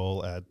new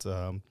role at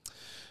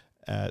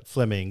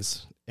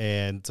Fleming's.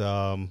 And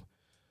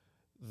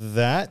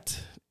that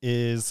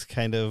is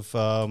kind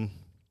of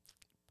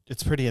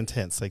it's pretty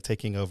intense, like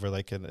taking over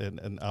like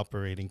an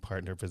operating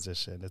partner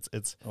position.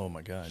 It's Oh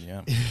my God.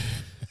 Yeah.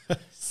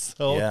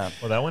 so Yeah.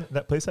 Well,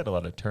 that place had a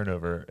lot of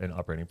turnover in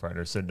operating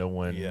partners, so no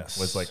one Yes.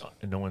 was like,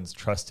 no one's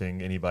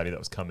trusting anybody that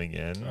was coming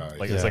in.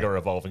 Like yeah. it's like a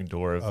revolving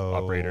door of Oh.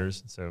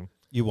 operators. So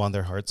you won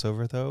their hearts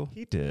over though.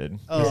 he did.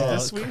 Oh, He's a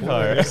of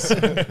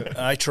sweetheart.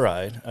 I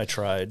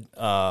tried.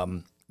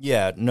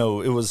 Yeah,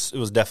 no, it was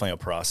definitely a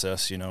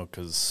process,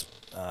 because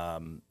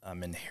I'm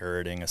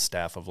inheriting a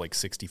staff of like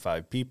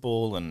 65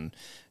 people, and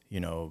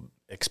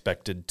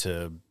expected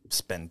to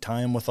spend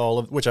time with all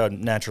of, which I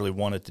naturally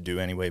wanted to do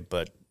anyway,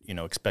 but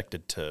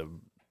expected to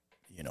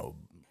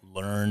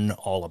learn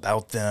all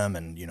about them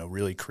and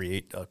really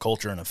create a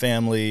culture and a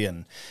family,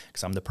 and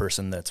because I'm the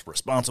person that's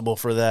responsible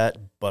for that,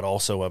 but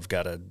also I've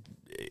got to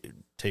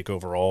take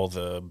over all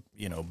the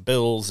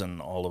bills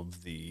and all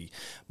of the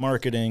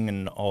marketing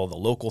and all the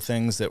local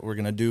things that we're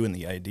going to do and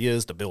the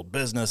ideas to build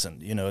business.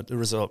 And there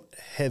was a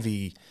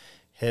heavy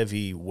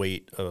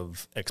weight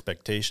of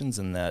expectations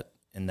in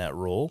that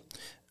role,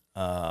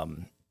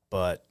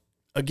 but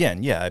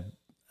again,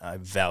 I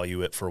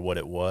value it for what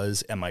it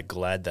was. Am I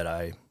glad that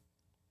I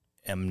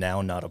am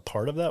now not a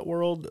part of that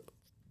world?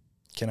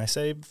 Can I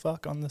say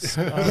fuck on this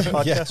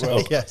podcast? Yes,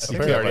 Oh, yes.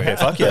 okay,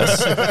 fuck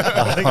yes.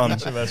 I think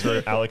each of us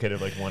were allocated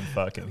like one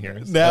fuck in here.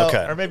 Now-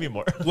 Okay. Or maybe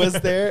more. was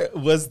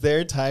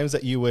there times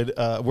that you would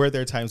were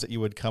there times that you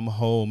would come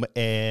home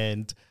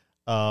and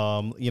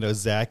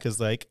Zach is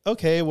like,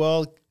 okay,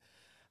 well,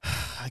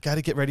 I got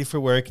to get ready for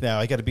work now.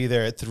 I got to be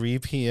there at 3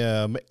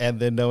 p.m. and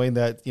then knowing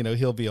that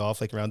he'll be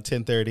off like around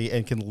 10:30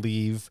 and can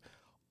leave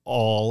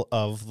all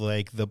of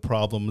like the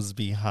problems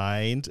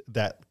behind,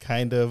 that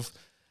kind of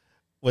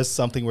was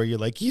something where you're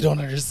like, you don't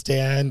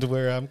understand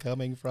where I'm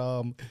coming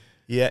from.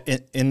 Yeah,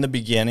 in the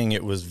beginning,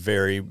 it was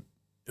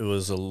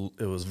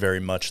was very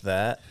much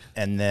that.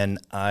 And then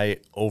I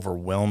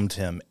overwhelmed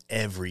him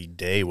every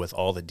day with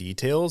all the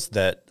details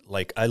that,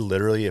 like, I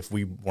literally, if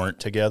we weren't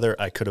together,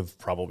 I could have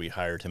probably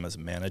hired him as a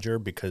manager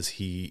because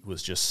he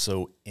was just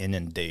so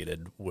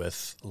inundated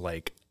with,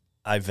 like,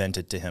 I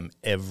vented to him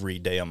every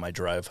day on my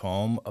drive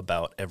home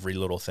about every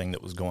little thing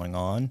that was going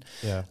on.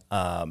 Yeah.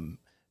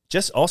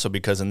 Just also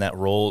because in that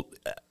role,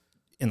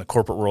 in the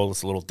corporate world,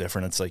 it's a little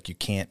different. It's like you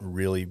can't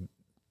really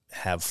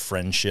have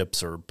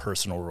friendships or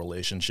personal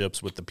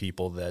relationships with the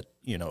people that,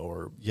 you know,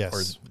 or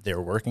they're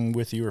working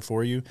with you or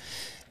for you.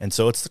 And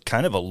so it's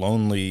kind of a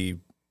lonely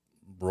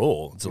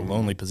role. It's a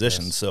lonely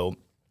position. Yes. So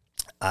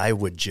I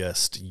would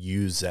just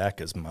use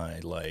Zach as my,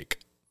 like,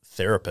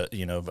 therapist.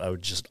 You know, I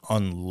would just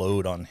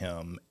unload on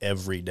him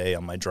every day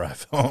on my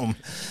drive home.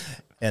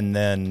 And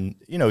then,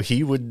 you know,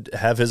 he would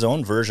have his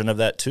own version of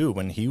that too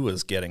when he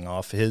was getting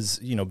off his,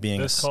 you know, being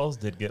Those calls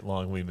did get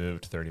long. We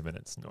moved 30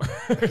 minutes north.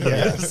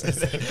 Yes.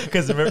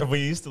 Because remember, we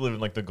used to live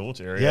in like the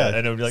Gulch area. Yeah.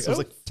 And it would be like, So it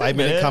was like 10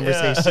 5-minute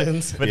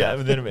conversations. Yeah.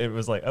 But then it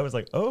was like, I was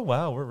like, oh,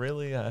 wow, we're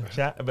really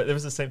chat. But it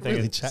was the same thing.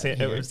 Really It chatting was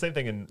here. the same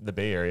thing in the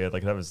Bay Area.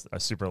 Like that was a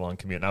super long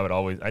commute. And I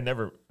don't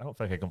feel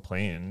like I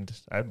complained.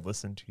 I'd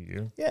listen to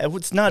you. Yeah,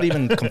 it's not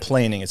even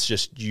complaining. It's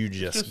just you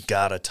just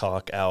gotta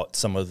talk out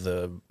some of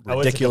the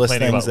ridiculous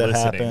things that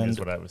happened. Is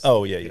what I was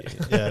Oh yeah.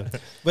 Yeah,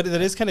 but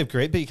that is kind of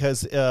great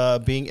because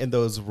being in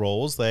those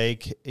roles,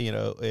 like, you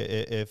know,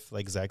 if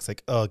like Zach's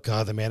like, oh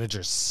God, the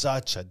manager's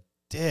such a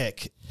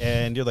dick,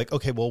 and you're like,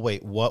 okay, well,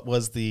 wait, what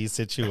was the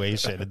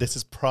situation? And this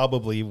is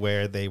probably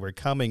where they were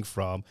coming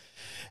from.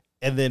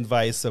 And then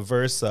vice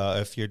versa,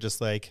 if you're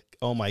just like,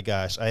 oh my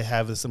gosh, I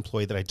have this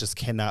employee that I just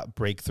cannot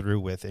break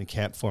through with and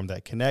can't form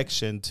that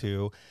connection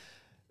to,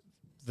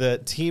 the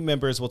team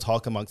members will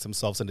talk amongst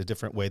themselves in a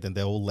different way than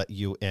they'll let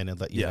you in and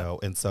let you know.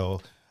 And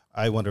so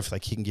I wonder if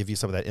like he can give you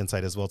some of that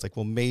insight as well. It's like,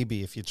 well,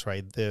 maybe if you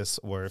tried this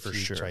or if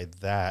you tried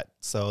that.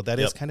 So that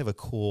is kind of a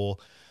cool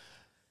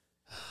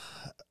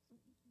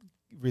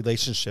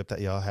relationship that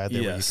y'all had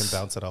there where you can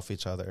bounce it off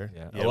each other.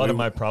 Yeah. A lot of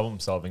my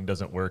problem solving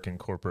doesn't work in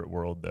corporate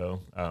world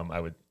though.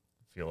 I would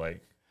feel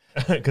like,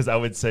 because I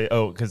would say,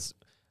 because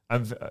I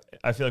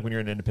feel like when you're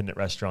in an independent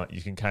restaurant,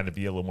 you can kind of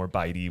be a little more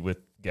bitey with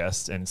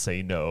guests and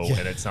say no,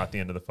 and it's not the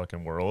end of the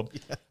fucking world.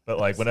 But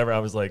like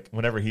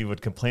whenever he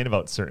would complain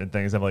about certain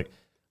things, I'm like,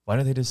 why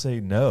don't they just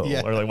say no?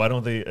 Or like, why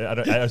don't they?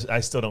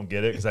 I still don't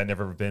get it because I've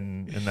never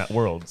been in that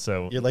world.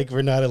 So you're like,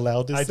 we're not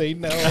allowed to say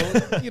no.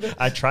 You know?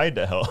 I tried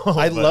to help.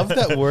 I love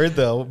that word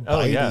though. Bitey.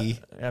 Oh yeah.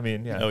 I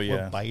mean, yeah. Oh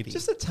yeah. Bitey.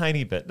 Just a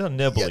tiny bit. No,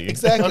 nibbly. Yeah,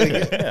 exactly.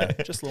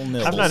 Just a little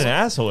nibbles. I'm not an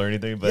asshole or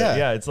anything, but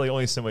yeah, it's like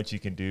only so much you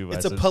can do.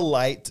 It's a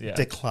polite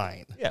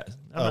decline. Yeah.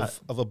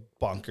 Of a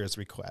bonkers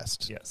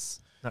request.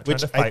 Yes. Not trying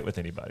to fight with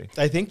anybody.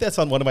 I think that's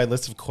on one of my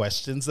list of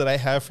questions that I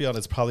have for you, and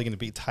it's probably going to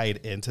be tied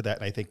into that.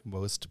 And I think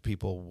most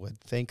people would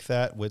think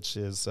that, which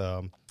is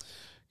kind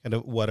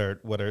of what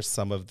are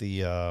some of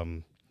the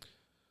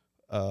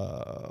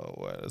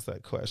what is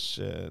that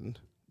question?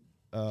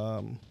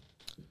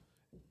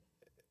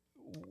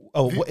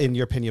 In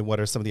your opinion, what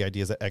are some of the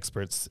ideas that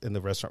experts in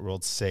the restaurant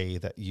world say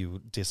that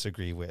you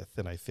disagree with?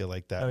 And I feel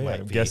like that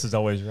might be. Guess is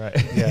always right.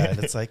 Yeah,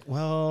 and it's like,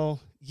 well,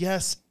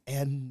 yes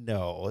and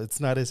no. It's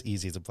not as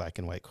easy as a black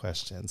and white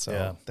question.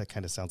 So that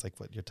kind of sounds like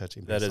what you're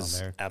touching base on there. That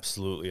is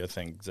absolutely, I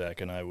think Zach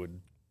and I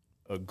would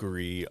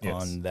agree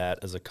on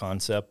that as a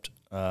concept.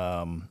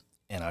 And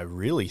I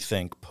really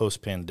think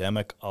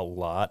post-pandemic, a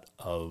lot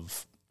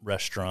of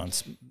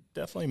restaurants,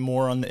 definitely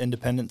more on the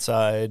independent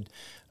side,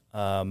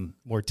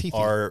 more teeth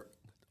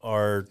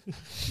are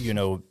you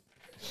know,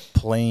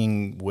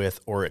 playing with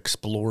or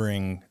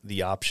exploring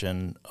the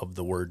option of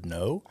the word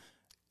no.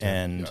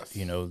 And,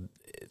 you know,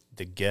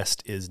 the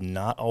guest is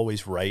not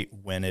always right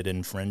when it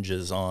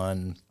infringes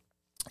on,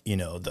 you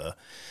know, the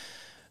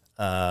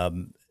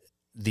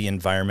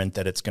environment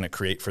that it's going to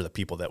create for the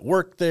people that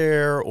work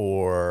there,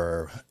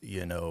 or,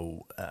 you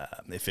know,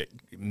 if it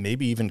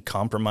maybe even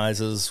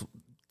compromises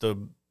the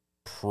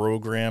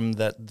program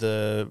that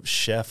the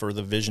chef or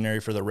the visionary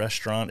for the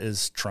restaurant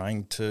is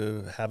trying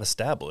to have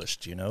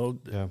established, you know.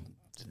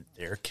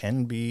 There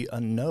can be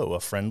a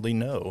friendly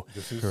no.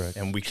 This is correct.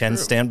 And we can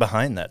stand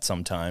behind that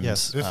sometimes.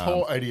 Yes. This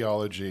whole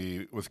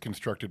ideology was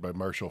constructed by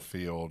Marshall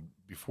Field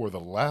before the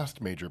last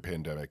major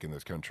pandemic in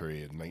this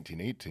country in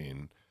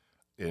 1918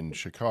 in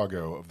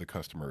Chicago of the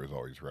customer is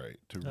always right,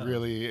 to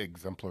really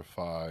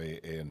exemplify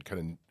and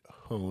kind of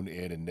hone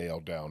in and nail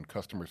down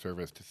customer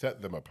service to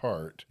set them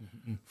apart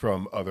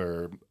from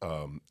other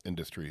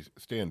industry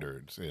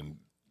standards and,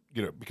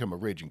 you know, become a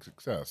raging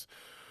success.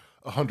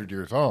 100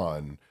 years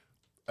on,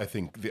 I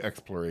think the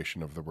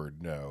exploration of the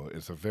word no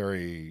is a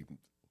very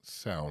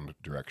sound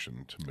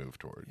direction to move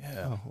toward.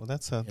 Yeah. Oh, well,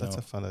 that's a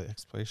fun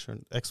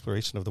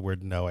exploration of the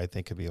word no. I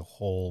think could be a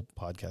whole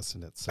podcast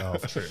in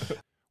itself.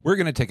 We're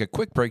going to take a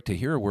quick break to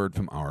hear a word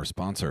from our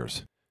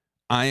sponsors.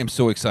 I am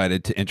so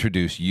excited to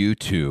introduce you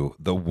to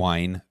the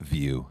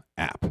WineView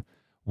app.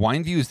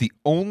 WineView is the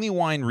only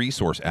wine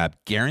resource app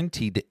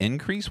guaranteed to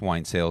increase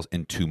wine sales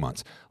in 2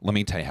 months. Let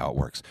me tell you how it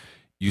works.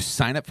 You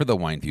sign up for the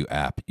WineView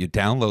app, you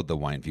download the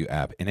WineView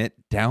app, and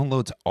it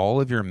downloads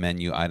all of your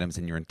menu items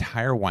and your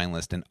entire wine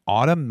list and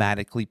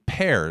automatically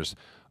pairs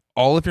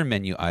all of your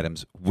menu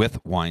items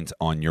with wines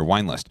on your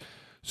wine list.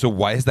 So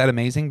why is that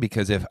amazing?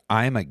 Because if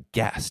I'm a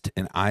guest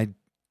and I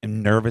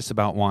am nervous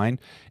about wine,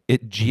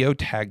 it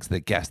geotags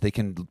the guest. They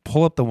can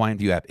pull up the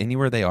WineView app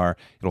anywhere they are.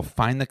 It'll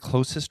find the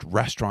closest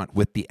restaurant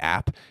with the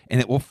app, and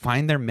it will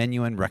find their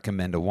menu and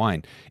recommend a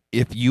wine.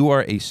 If you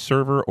are a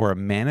server or a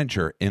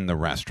manager in the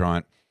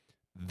restaurant,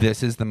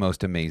 this is the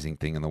most amazing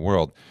thing in the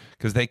world,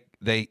 because they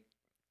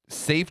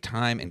save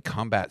time and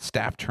combat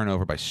staff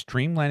turnover by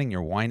streamlining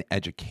your wine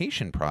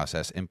education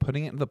process and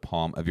putting it in the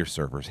palm of your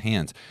server's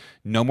hands.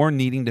 No more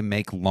needing to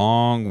make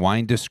long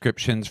wine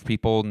descriptions for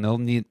people, no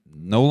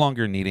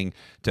longer needing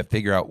to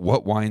figure out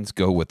what wines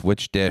go with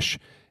which dish.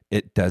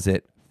 It does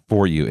it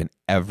for you, and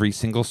every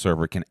single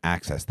server can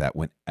access that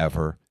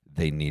whenever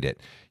they need it.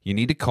 You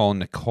need to call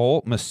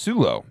Nicole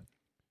Masulo.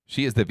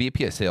 She is the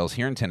VP of Sales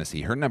here in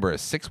Tennessee. Her number is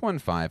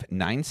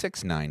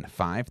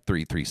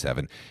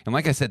 615-969-5337. And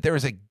like I said, there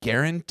is a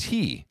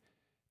guarantee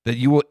that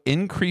you will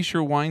increase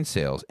your wine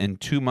sales in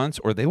 2 months,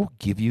 or they will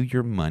give you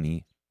your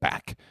money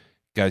back.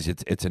 Guys,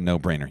 it's a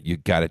no-brainer. You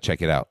got to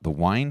check it out, the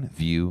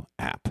WineView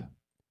app.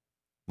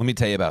 Let me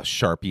tell you about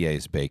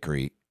Charpier's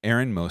Bakery.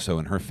 Erin Moso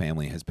and her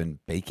family has been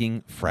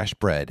baking fresh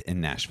bread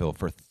in Nashville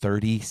for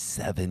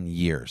 37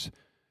 years.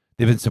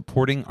 They've been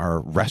supporting our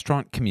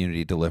restaurant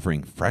community,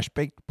 delivering fresh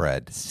baked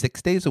bread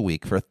 6 days a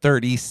week for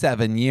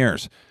 37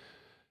 years.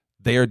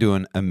 They are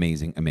doing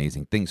amazing,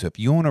 amazing things. So if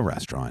you own a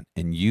restaurant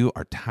and you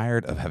are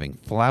tired of having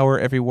flour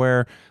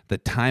everywhere, the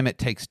time it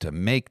takes to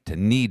make, to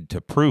knead,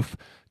 to proof,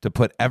 to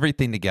put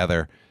everything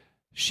together,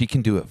 she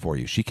can do it for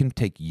you. She can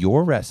take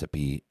your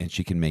recipe and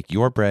she can make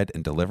your bread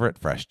and deliver it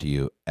fresh to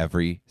you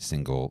every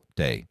single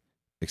day,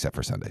 except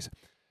for Sundays.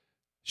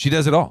 She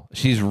does it all.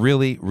 She's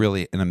really,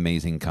 really an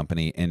amazing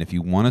company. And if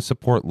you want to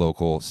support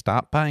local,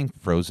 stop buying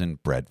frozen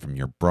bread from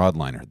your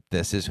broadliner.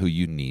 This is who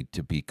you need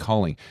to be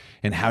calling.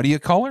 And how do you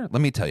call her?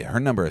 Let me tell you. Her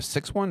number is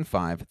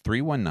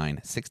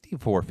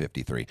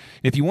 615-319-6453.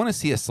 If you want to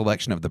see a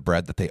selection of the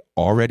bread that they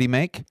already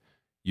make,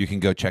 you can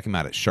go check them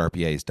out at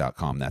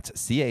charpiers.com. That's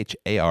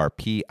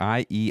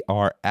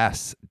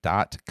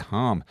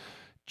CHARPIERS.com.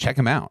 Check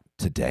them out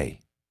today.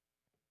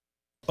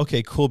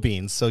 Okay, cool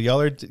beans. So y'all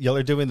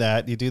are doing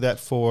that. You do that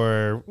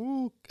for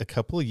a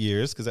couple of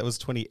years, because that was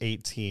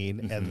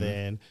 2018, and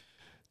then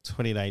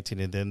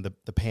 2019, and then the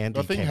pandemic.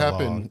 Nothing came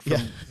happened. along.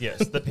 From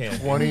Yes, the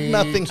pandemic. 20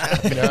 Nothing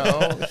happened.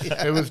 No,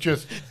 it was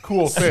just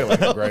cool sailing,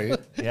 right?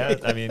 Yeah,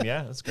 I mean,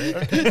 yeah, that's great.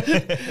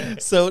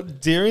 So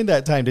during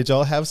that time, did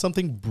y'all have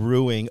something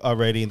brewing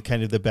already in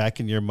kind of the back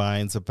in your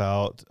minds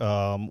about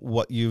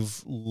what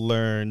you've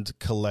learned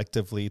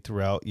collectively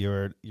throughout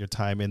your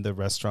time in the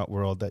restaurant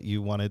world that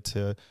you wanted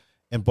to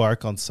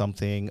embark on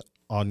something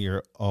on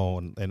your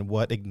own, and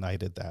what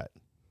ignited that?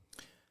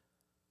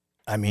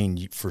 I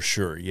mean, for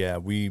sure. Yeah.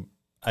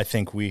 I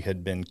think we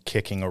had been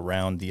kicking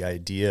around the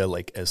idea,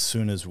 like as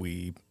soon as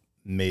we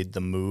made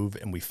the move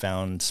and we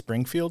found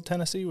Springfield,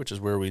 Tennessee, which is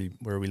where we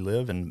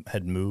live, and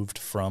had moved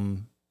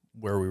from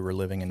where we were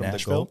living in From the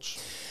Nashville. Gulch?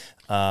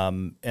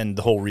 And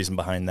the whole reason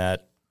behind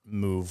that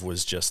move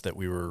was just that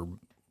we were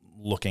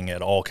looking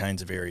at all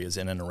kinds of areas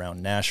in and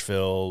around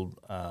Nashville.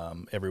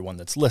 Everyone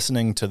that's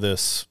listening to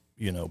this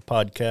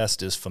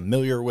podcast is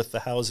familiar with the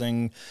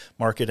housing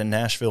market in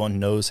Nashville and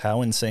knows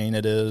how insane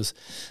it is.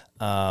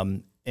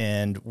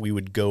 And we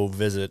would go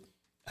visit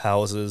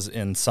houses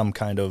in some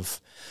kind of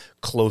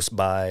close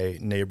by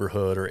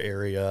neighborhood or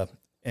area,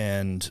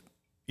 and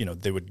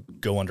they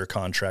would go under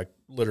contract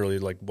literally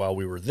like while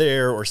we were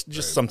there, or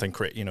just something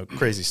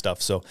crazy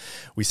stuff. So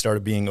we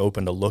started being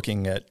open to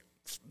looking at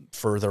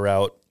further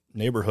out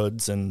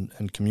neighborhoods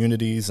and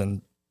communities,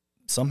 and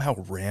somehow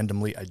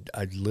randomly, I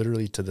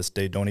literally to this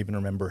day don't even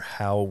remember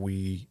how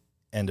we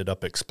ended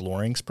up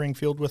exploring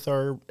Springfield with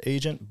our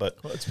agent. But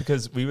It's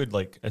because we would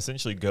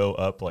essentially go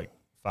up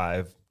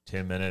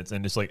 5-10 minutes,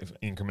 and just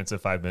increments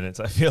of 5 minutes,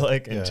 I feel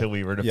like, until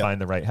we were to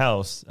find the right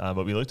house.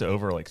 But we looked at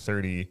over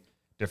 30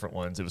 different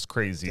ones. It was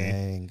crazy.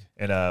 Dang.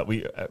 And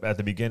we at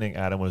the beginning,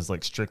 Adam was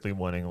strictly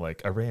wanting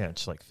a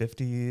ranch,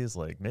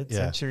 50s,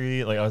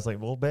 mid-century. I was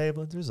like, well, babe,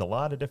 there's a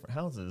lot of different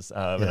houses.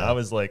 And I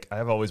was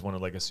I've always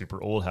wanted a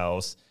super old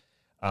house.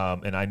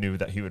 And I knew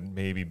that he would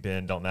maybe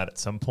bend on that at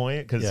some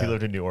point, because he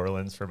lived in New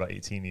Orleans for about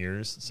 18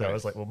 years. So I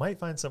was like, well, might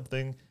find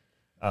something.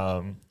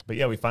 But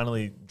yeah, we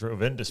finally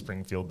drove into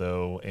Springfield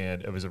though,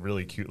 and it was a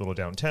really cute little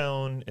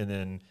downtown. And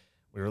then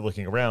we were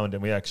looking around,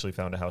 and we actually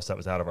found a house that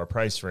was out of our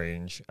price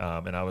range.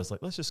 And I was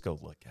like, let's just go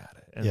look at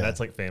it. And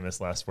that's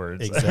famous last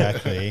words.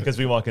 Exactly. Because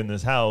we walk in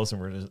this house,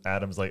 and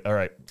Adam's like, all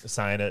right,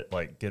 sign it,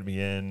 get me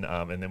in.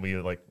 And then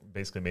we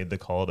basically made the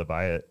call to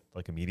buy it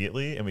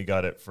immediately. And we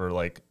got it for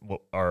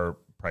what our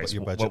price,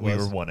 what we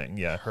were wanting.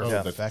 Yeah.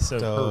 Perfect.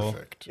 So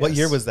perfect. What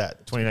year was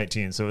that?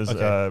 2019. So it was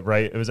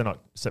it was in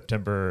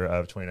September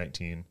of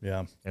 2019.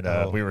 yeah,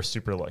 And we were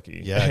super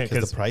lucky. Yeah,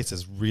 because the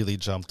prices really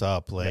jumped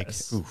up.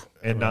 Yes.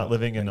 And not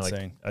living in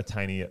insane. a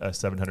tiny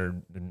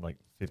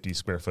 750 50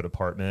 square foot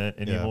apartment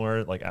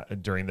anymore. Like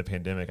during the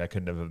pandemic, I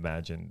couldn't have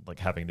imagined like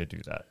having to do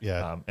that.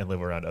 And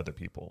live around other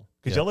people.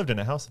 Because y'all lived in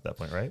a house at that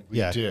point, right? We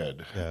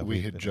did. Yeah,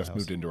 we had just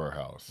moved into our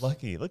house.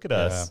 Lucky. Look at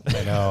us.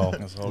 I know.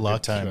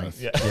 Luck timing.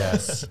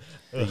 Yes.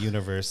 The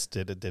universe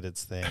did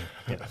its thing.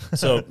 Yeah.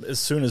 So as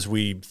soon as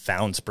we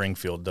found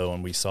Springfield, though,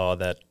 and we saw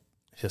that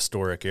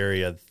historic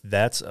area,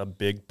 that's a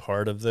big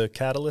part of the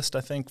catalyst,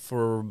 I think,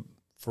 for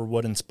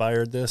what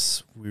inspired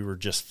this. We were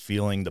just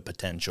feeling the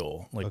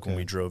potential. Like when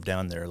we drove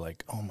down there,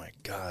 like, oh my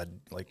God,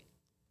 like,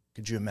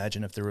 could you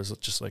imagine if there was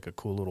just like a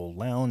cool little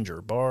lounge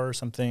or bar or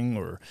something?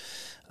 Or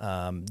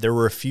there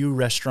were a few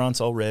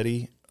restaurants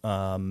already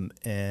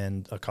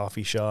and a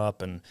coffee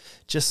shop and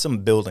just some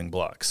building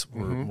blocks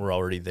were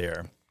already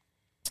there.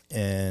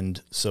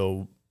 And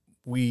so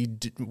we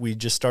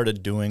just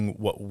started doing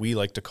what we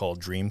like to call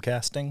dream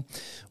casting,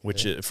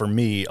 which for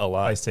me, a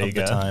lot of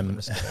the time,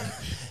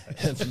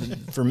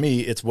 for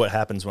me, it's what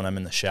happens when I'm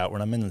in the shower.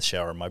 When I'm in the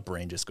shower, my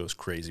brain just goes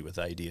crazy with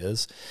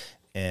ideas.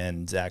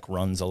 And Zach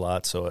runs a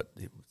lot, so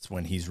it's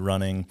when he's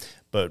running.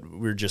 But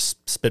we're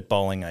just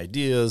spitballing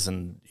ideas,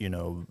 and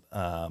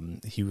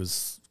he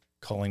was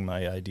calling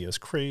my ideas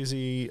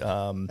crazy.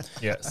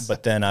 Yes.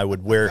 But then I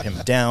would wear him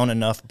down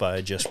enough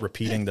by just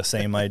repeating the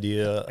same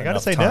idea. I gotta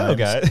say no,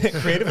 guys.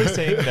 Creatively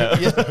saying no.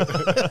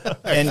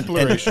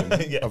 Exploration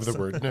of the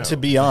word no. To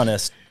be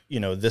honest,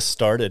 this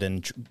started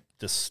in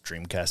this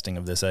dream casting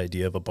of this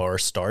idea of a bar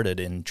started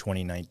in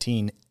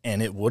 2019,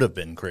 and it would have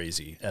been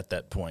crazy at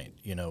that point,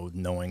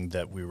 knowing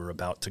that we were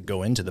about to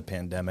go into the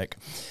pandemic.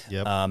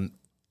 Yep.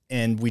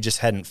 And we just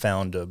hadn't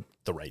found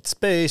the right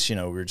space. We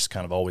were just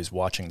kind of always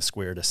watching the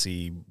square to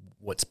see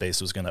what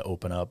space was going to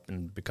open up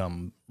and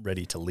become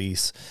ready to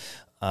lease.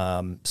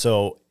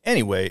 So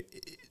anyway,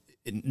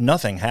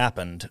 nothing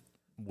happened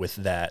with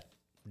that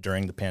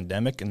during the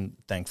pandemic, and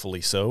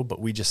thankfully so, but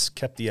we just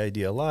kept the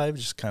idea alive,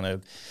 just kind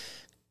of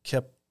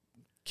kept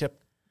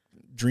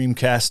dream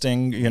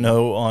casting,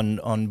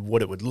 on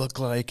what it would look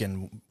like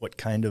and what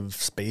kind of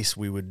space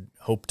we would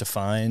hope to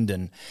find.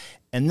 And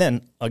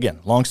then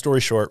again, long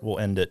story short, we'll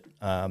end it,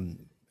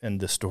 end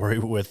the story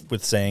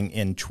with saying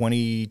in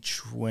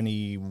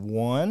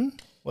 2021,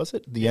 was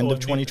it the end of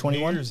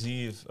 2021? New Year's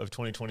Eve of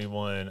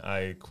 2021,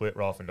 I quit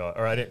Rolf and Dog,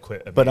 or I didn't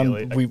quit but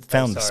immediately. We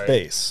found the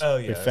space. Oh,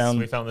 yeah.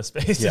 We found the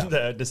space in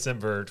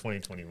December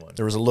 2021.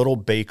 There was a little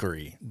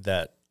bakery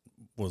that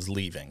was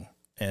leaving,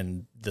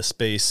 and the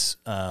space,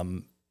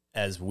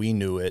 as we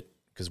knew it,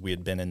 because we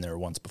had been in there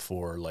once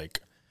before,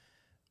 like,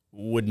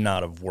 would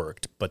not have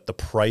worked. But the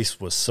price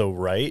was so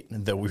right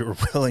that we were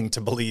willing to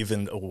believe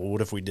in,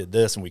 what if we did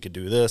this and we could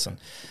do this? And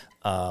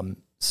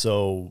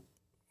so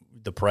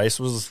the price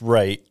was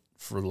right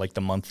for like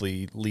the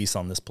monthly lease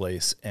on this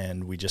place.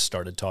 And we just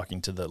started talking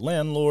to the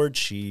landlord.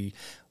 She,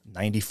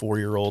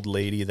 94-year-old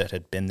lady that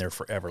had been there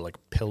forever, like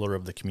a pillar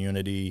of the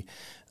community,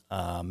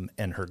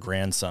 and her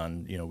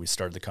grandson. We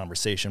started the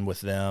conversation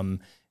with them,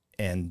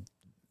 and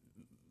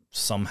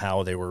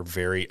somehow they were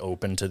very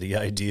open to the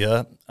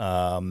idea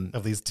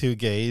of these two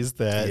gays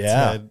that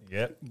had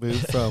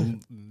moved from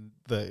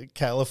the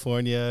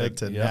California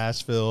to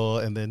Nashville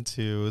and then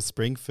to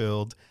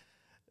Springfield.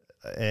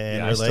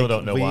 And I still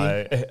don't know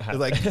why.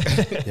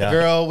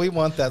 Girl, we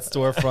want that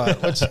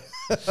storefront.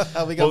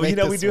 How we gonna make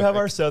this we do work? have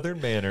our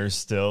Southern manners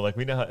still. Like,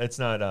 we know how, it's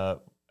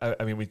not.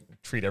 I mean, we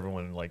treat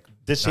everyone like.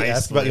 Did she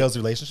ask about y'all's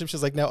relationship?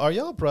 She's like, "Now, are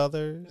y'all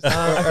brothers?"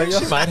 I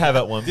think she might have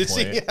at one point. Did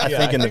she? I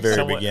think in the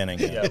very beginning.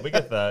 Yeah, we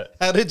get that.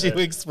 How did you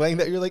explain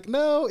that? You're like,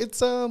 "No,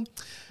 it's You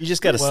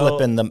just got to slip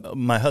in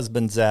my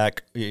husband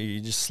Zach.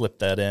 You just slip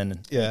that in.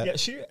 Yeah.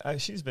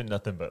 She's been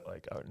nothing but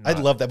like. I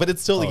love that, but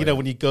it's still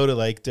when you go to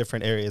like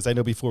different areas. I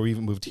know before we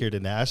even moved here to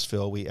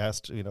Nashville, we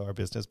asked our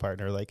business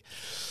partner, like,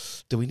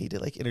 do we need to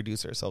like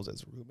introduce ourselves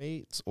as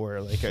roommates,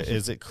 or like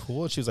is it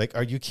cool? And she was like,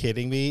 "Are you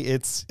kidding me?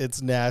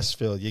 It's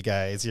Nashville, you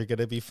guys. You're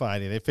gonna be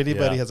fine. And if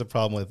anybody has a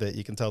problem with it,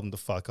 you can tell them to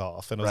fuck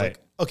off." And I was like,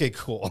 "Okay,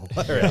 cool.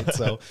 All right."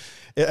 So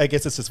I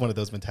guess it's just one of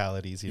those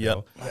mentalities, you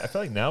know. I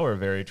feel like now we're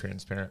very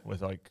transparent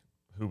with like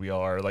who we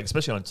are, like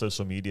especially on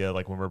social media,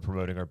 like when we're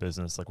promoting our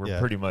business, like we're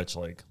pretty much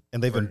like.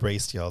 And they've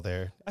embraced y'all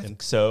there. I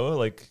think so.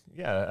 Like,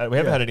 we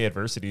haven't had any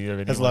adversity.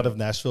 Has a lot of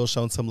Nashville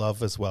shown some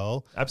love as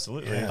well?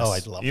 Absolutely. Yes. Oh,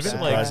 I'd love even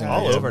that. like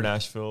all over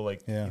Nashville.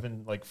 Like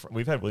even like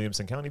we've had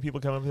Williamson County people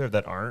come up here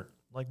that aren't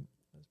like.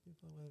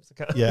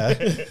 Yeah.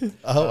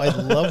 Oh, I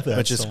love that.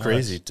 Which is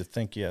crazy to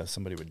think. Yeah,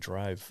 somebody would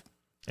drive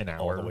an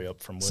hour all the way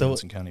up from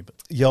Williamson County. But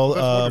y'all,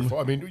 that's wonderful.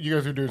 I mean, you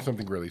guys are doing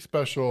something really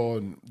special,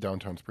 and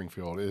downtown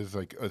Springfield is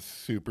like a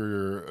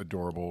super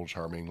adorable,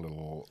 charming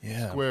little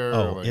square.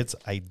 Oh, like, it's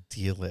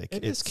idyllic.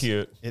 It's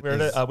cute.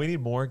 We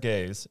need more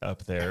gays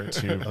up there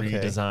to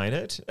redesign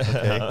it.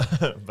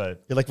 Okay.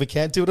 But you're like, we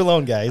can't do it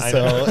alone, guys.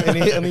 So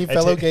any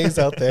fellow gays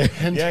out there?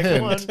 Come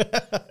on.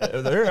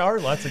 There are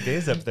lots of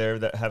gays up there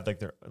that have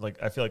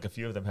I feel like a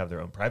few of them have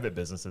their own private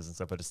businesses and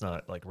stuff, but it's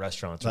not like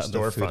restaurants or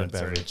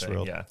storefronts or anything.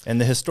 World. Yeah. And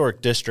the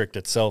historic district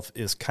itself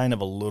is kind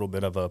of a little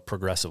bit of a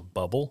progressive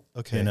bubble.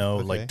 Okay.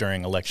 Like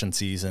during election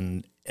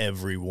season,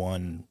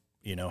 everyone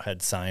had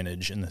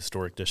signage in the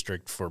historic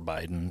district for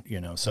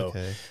Biden, so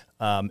Okay.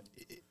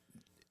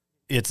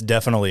 It's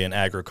definitely an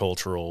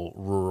agricultural,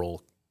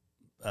 rural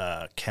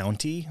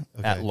county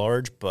at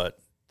large, but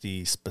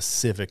the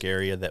specific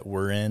area that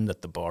we're in,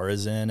 that the bar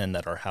is in, and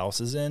that our house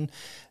is in,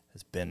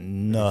 has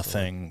been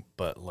nothing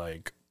but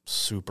like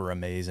super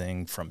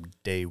amazing from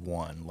day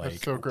one.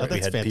 Like so great. we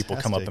had people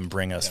come up fantastic. and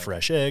bring us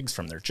fresh eggs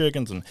from their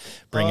chickens and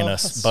bringing Oh,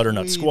 us that's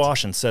butternut sweet.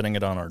 squash and setting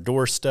it on our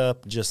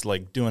doorstep, just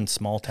like doing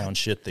small town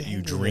shit that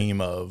you dream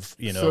of,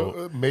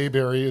 So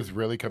Mayberry is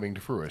really coming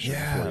to fruition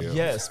for you.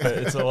 Yes, but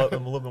it's a little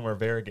bit more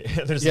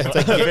variegated. There's Yeah, a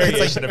it's like-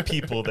 variation of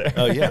people there.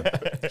 oh yeah.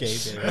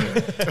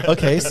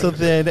 Okay, so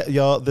then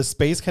y'all, the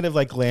space kind of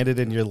like landed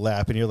in your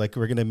lap, and you're like,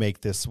 we're gonna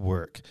make this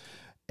work.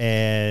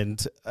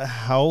 And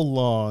how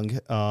long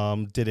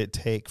did it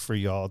take for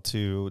y'all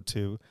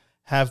to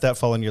have that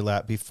fall in your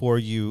lap before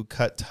you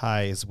cut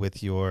ties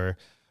with your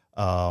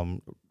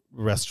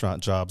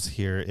restaurant jobs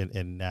here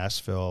in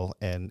Nashville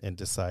and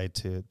decide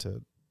to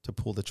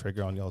pull the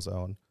trigger on y'all's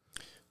own?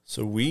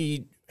 So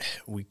we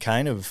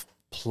kind of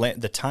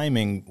the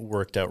timing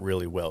worked out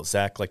really well.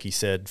 Zach, like he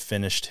said,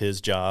 finished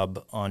his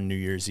job on New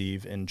Year's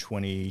Eve in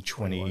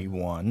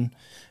 2021.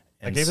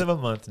 I gave them a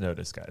month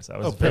notice, guys. I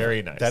was Oh,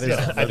 very nice. that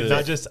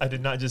is- I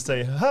did not just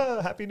say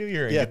Happy New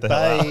Year and Yeah, get the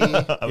hell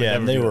out. I would Yeah, never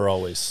and they do that. were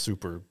always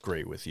super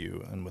great with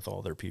you and with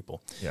all their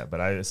people. Yeah,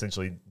 but I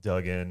essentially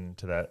dug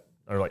into that,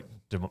 or like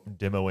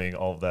demoing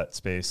all of that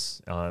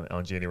space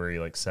on January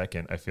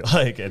 2nd. I feel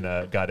like, and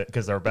got it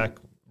because our back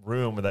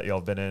room that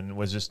y'all been in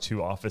was just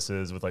 2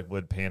 offices with like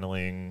wood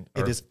paneling.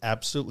 It is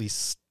absolutely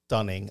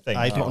stunning. Thank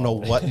I don't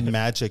know you. what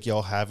magic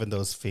y'all have in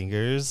those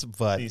fingers,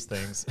 but these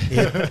things.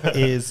 it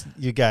is,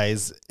 you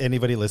guys,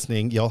 anybody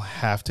listening, you'll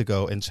have to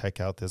go and check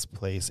out this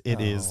place.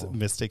 It is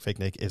Mystic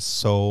Picnic is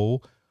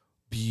so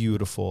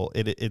beautiful.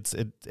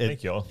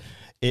 Thank y'all.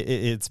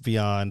 It's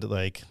beyond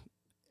like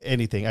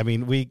anything. I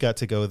mean, we got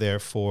to go there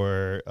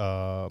for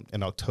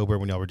in October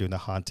when y'all were doing the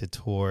haunted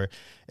tour,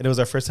 and it was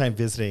our first time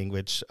visiting,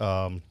 which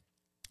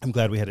I'm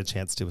glad we had a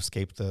chance to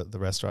escape the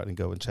restaurant and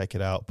go and check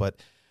it out. But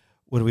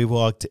when we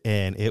walked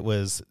in, it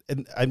was,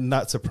 and I'm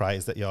not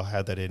surprised that y'all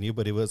had that in you,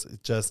 but it was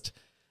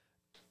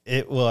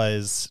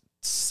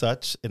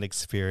such an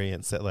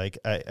experience that like,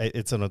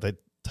 it's one of the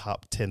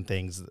top 10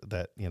 things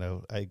that,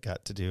 I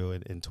got to do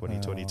in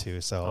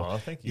 2022. So Oh,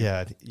 thank you.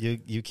 yeah,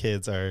 you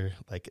kids are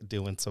like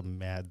doing some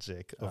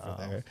magic over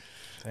there.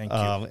 Thank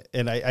you.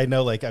 And I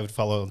know like I would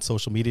follow on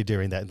social media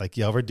during that, and like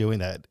y'all were doing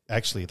that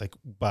actually like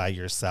by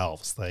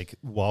yourselves, like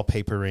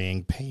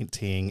wallpapering,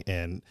 painting,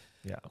 and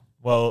Yeah.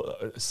 Well,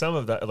 some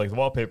of that, like the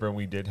wallpaper,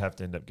 we did have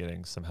to end up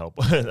getting some help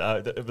with,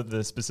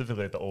 but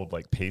specifically the old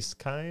like paste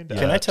kind.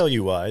 Can I tell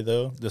you why,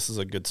 though? This is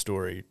a good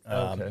story.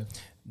 Okay.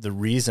 The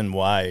reason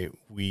why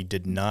we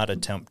did not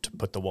attempt to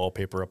put the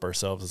wallpaper up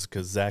ourselves is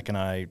because Zach and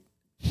I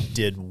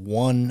did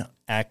one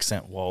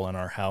accent wall in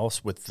our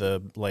house with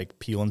the like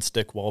peel and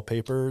stick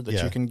wallpaper that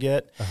Yeah. you can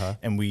get.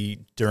 And we,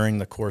 during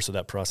the course of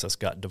that process,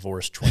 got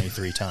divorced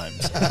 23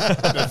 times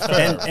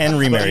and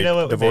remarried, you know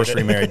what? We divorced,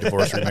 made it. remarried,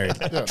 divorced, remarried,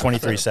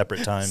 23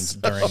 separate times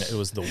during it. It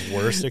was the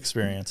worst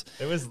experience.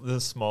 It was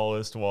the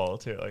smallest wall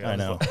too. Like, I was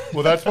know. like-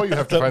 Well, that's why you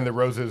have to find the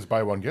roses,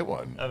 buy one, get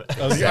one. Oh,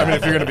 I mean,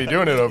 if you're going to be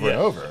doing it over and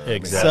Yeah. over. I mean,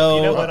 Exactly. So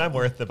you know what? I'm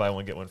worth the buy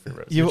one get one free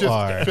rose. you just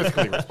are.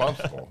 fiscally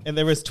responsible. And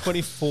there was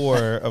 24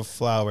 of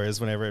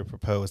flowers whenever I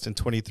proposed, and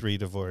 23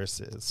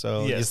 divorces.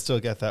 So you Yes.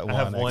 still got that I one.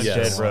 have one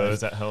Yes. dead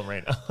rose at home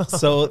right now.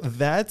 So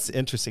that's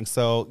interesting.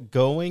 So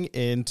going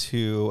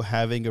into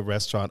having a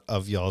restaurant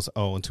of y'all's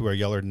own, to where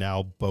y'all are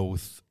now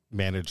both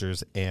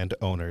managers and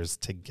owners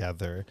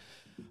together,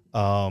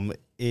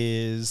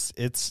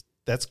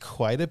 that's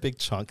quite a big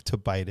chunk to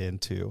bite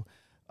into.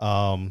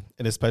 And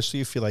especially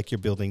if you feel like you're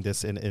building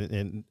this in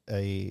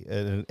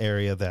an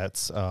area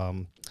that's a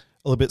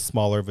little bit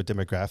smaller of a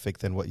demographic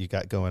than what you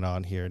got going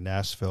on here in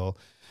Nashville.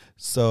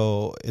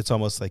 So it's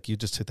almost like you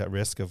just took that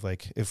risk of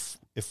like, if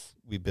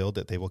we build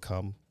it, they will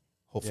come,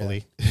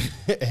 hopefully.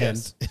 and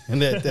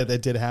that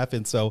did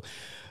happen. So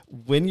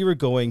when you were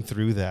going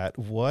through that,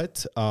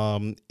 what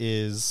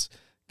is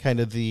kind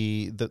of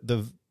the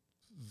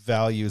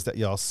values that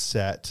y'all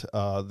set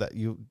that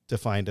you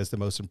defined as the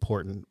most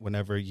important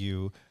whenever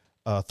you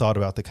thought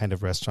about the kind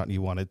of restaurant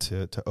you wanted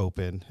to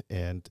open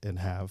and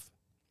have?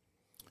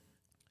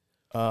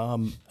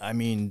 I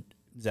mean,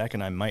 Zach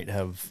and I might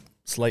have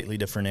slightly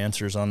different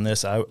answers on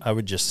this. I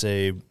would just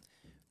say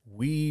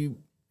we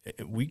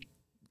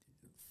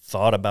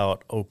thought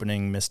about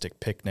opening Mystic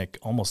Picnic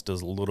almost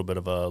as a little bit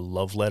of a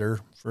love letter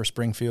for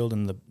Springfield,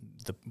 and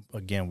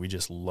again, we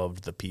just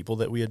loved the people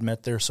that we had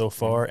met there so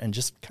far, and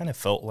just kind of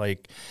felt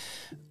like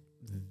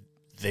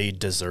they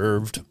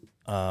deserved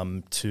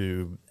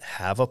to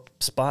have a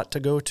spot to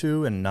go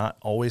to and not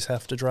always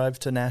have to drive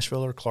to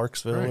Nashville or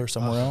Clarksville or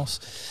somewhere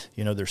else.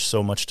 There's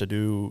so much to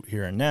do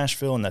here in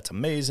Nashville, and that's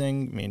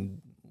amazing. I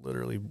mean,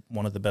 literally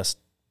one of the best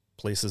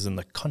places in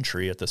the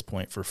country at this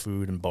point for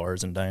food and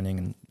bars and dining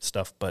and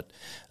stuff. But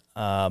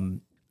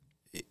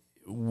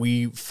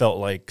we felt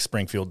like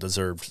Springfield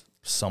deserved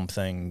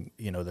something,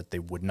 that they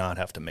would not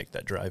have to make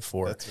that drive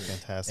for. That's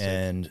fantastic.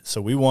 And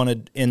so we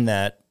wanted, in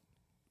that,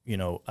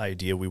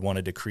 idea, we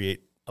wanted to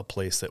create a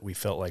place that we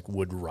felt like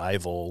would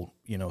rival,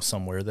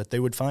 somewhere that they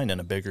would find in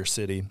a bigger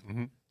city.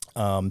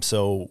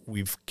 So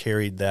we've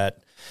carried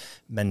that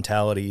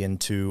mentality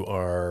into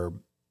our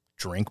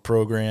drink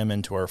program,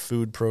 into our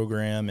food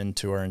program,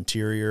 into our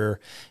interior,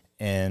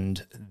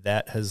 and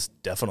that has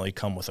definitely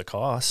come with a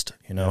cost.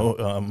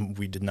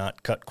 We did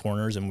not cut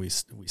corners, and we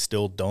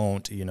still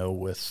don't.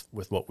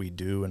 With what we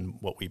do and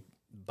what we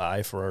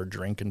buy for our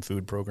drink and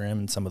food program,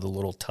 and some of the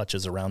little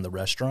touches around the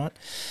restaurant.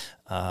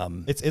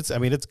 It's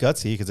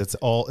gutsy because it's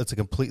a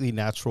completely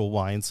natural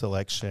wine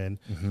selection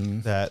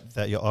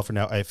that you offer.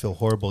 Now I feel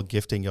horrible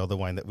gifting y'all the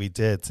wine that we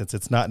did, since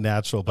it's not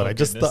natural, but I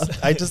just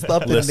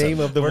thought the name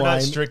of the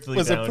wine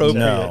was appropriate.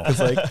 No.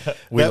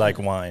 We like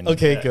wine.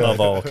 Okay, good. Of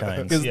all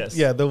kinds. Yes.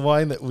 Yeah, the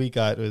wine that we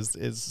got is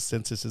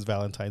since this is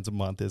Valentine's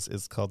month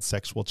is called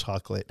Sexual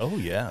Chocolate. Oh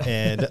yeah.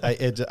 And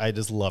I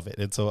just love it.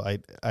 And so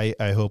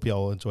I hope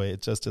y'all will enjoy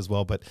it just as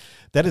well. But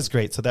that is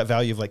great. So that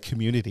value of like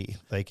community,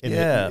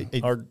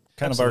 our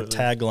kind of our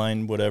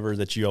tagline, whatever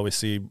that you always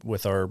see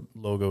with our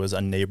logo, is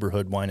a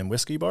neighborhood wine and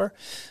whiskey bar.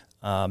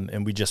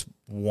 And we just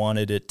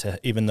wanted it to,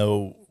 even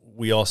though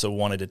we also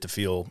wanted it to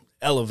feel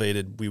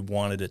elevated, we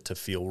wanted it to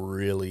feel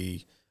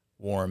really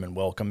warm and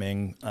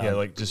welcoming.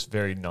 Just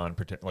very no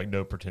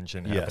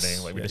pretension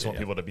happening. Like we just want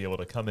people to be able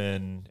to come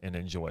in and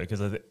enjoy,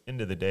 because at the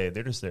end of the day,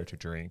 they're just there to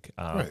drink.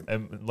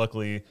 And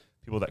luckily,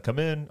 people that come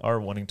in are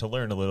wanting to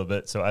learn a little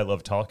bit. So I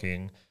love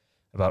talking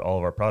about all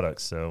of our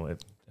products. So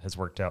it has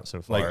worked out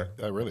so far.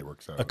 That really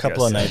works out. A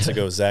couple of nights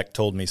ago, Zach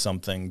told me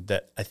something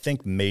that I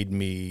think made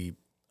me,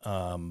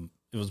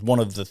 it was one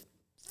of the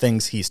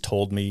things he's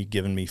told me,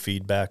 given me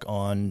feedback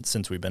on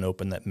since we've been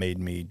open, that made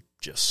me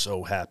just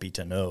so happy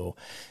to know.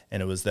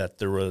 And it was that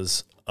there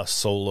was a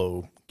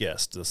solo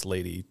guest, this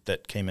lady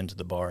that came into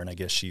the bar, and I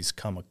guess she's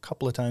come a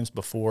couple of times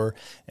before,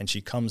 and she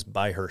comes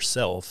by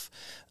herself.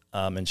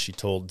 And she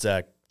told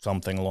Zach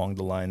something along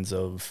the lines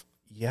of,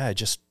 I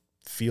just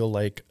feel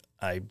like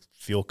I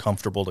feel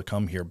comfortable to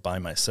come here by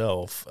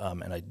myself,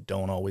 and I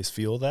don't always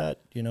feel that,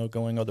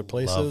 going other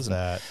places.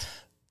 Love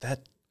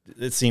that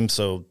it seems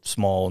so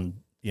small, and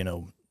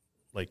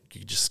like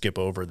you just skip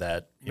over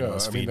that,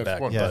 as feedback.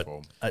 That's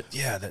wonderful. But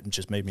that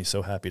just made me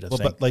so happy to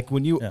think. But like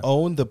when you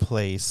own the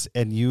place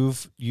and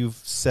you've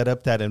set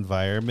up that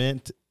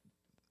environment,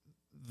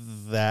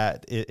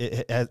 that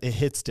it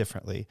hits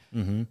differently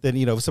than,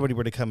 if somebody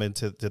were to come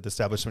into the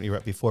establishment you were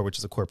at before, which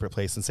is a corporate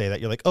place, and say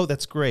that, you're like, oh,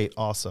 that's great,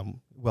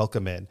 awesome,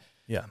 welcome in.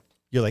 Yeah.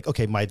 You're like,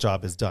 okay, my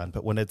job is done.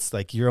 But when it's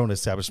like your own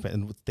establishment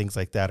and things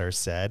like that are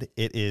said,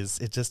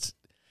 it's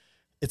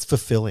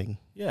fulfilling.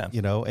 Yeah.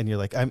 And you're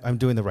like, I'm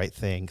doing the right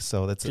thing.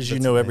 So that's because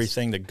nice.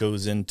 Everything that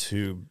goes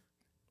into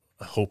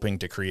hoping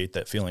to create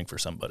that feeling for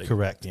somebody.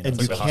 Correct. And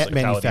you can't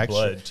manufacture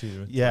blood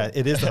too. Yeah,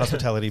 it is the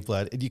hospitality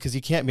blood, because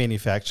you can't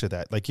manufacture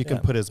that. Like you can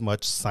put as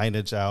much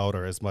signage out,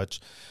 or as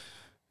much,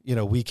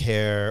 we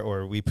care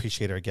or we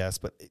appreciate our guests,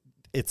 but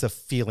it's a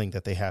feeling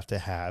that they have to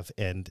have,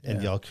 and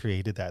y'all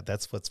created that.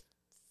 That's what's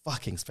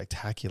fucking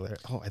spectacular.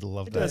 Oh, I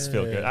love that. It does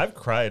feel good. I've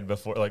cried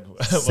before.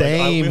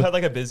 Same. We had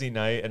like a busy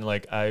night, and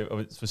like it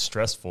was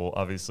stressful,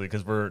 obviously,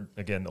 because we're,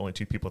 again, the only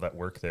two people that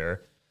work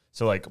there.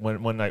 So like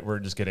one night we're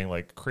just getting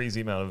like crazy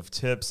amount of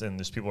tips, and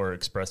just people are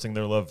expressing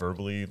their love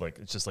verbally. Like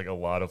it's just like a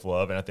lot of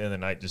love. And at the end of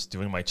the night, just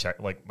doing my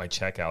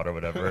checkout or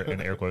whatever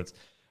in air quotes,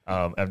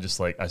 I'm just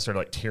like, I started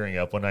like tearing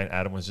up one night.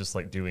 Adam was just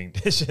like doing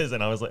dishes,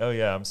 and I was like, oh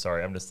yeah, I'm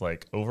sorry. I'm just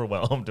like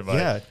overwhelmed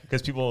by it,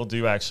 because people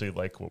do actually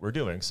like what we're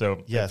doing.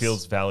 So it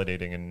feels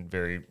validating and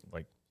very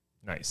like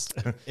nice.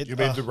 You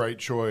made the right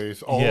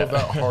choice. All of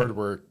that hard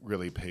work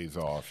really pays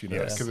off,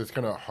 because it's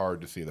kind of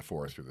hard to see the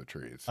forest through the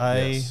trees.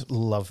 I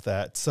love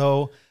that.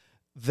 So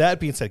that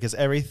being said, because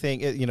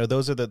everything,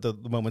 those are the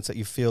moments that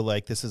you feel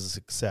like this is a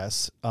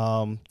success.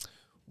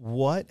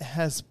 What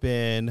has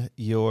been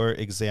your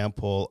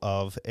example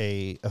of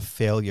a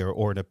failure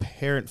or an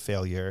apparent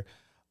failure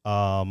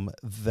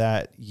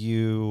that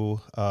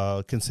you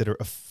consider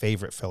a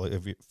favorite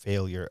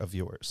failure of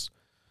yours?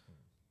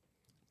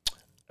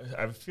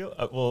 I feel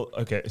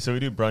okay. So we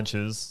do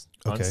brunches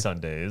on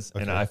Sundays,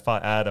 and I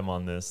fought Adam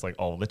on this like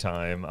all the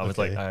time. I was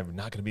like, I'm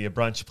not going to be a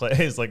brunch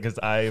place, like, because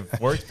I've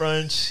worked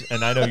brunch,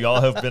 and I know y'all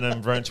have been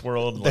in brunch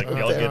world, like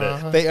y'all get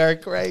it. They are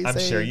crazy. I'm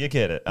sure you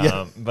get it.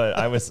 Yeah. But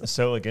I was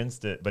so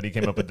against it. But he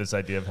came up with this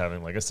idea of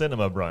having like a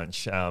cinema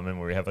brunch, and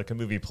where we have like a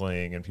movie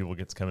playing, and people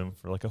get to come in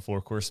for like a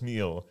 4-course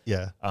meal.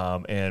 Yeah.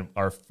 And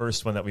our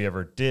first one that we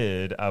ever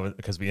did,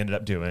 because we ended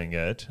up doing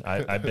it.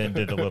 I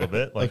bended a little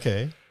bit. Like,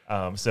 okay.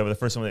 So the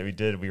first one that we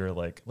did, we were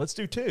like, let's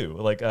do 2.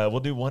 Like,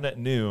 we'll do one at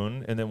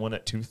noon and then one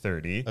at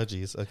 2:30. Oh,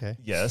 geez. Okay.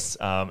 Yes.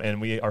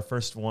 And our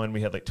first one, we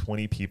had like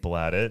 20 people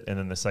at it. And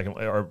then the second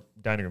one, our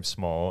dining room's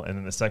small. And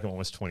then the second one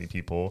was 20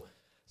 people.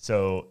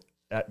 So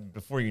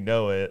before you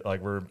know it,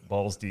 like we're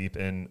balls deep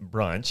in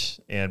brunch,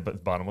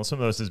 but bottomless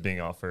mimosas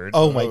being offered.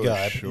 Oh my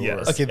God. Sure.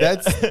 Yes. Okay.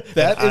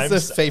 That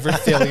is a favorite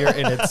failure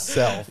in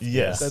itself.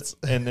 Yes.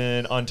 And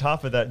then on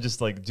top of that, just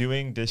like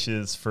doing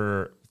dishes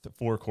for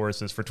 4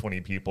 courses for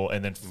 20 people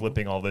and then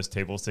flipping all those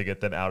tables to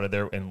get them out of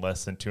there in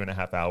less than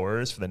 2.5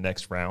 hours for the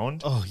next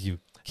round. Oh, you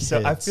kids.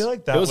 So I feel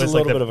like that It was a like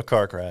little bit of a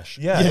car crash.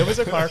 Yeah, it was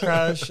a car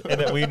crash,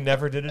 and we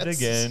never did it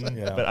again.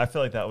 Yeah. But I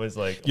feel like that was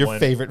like your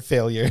favorite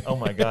failure. Oh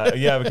my God.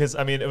 Yeah, because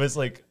I mean, it was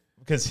like,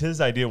 because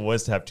his idea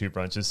was to have 2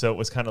 brunches. So it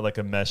was kind of like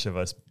a mesh of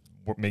us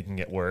making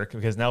it work,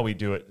 because now we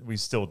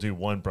still do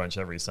 1 brunch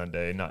every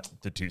Sunday, not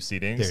the 2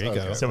 seatings. There you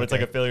go. So it's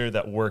like a failure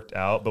that worked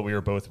out, but we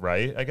were both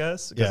right, I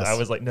guess. Because Yes. I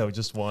was like, no,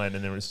 just 1,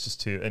 and there was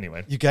just 2.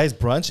 Anyway. You guys,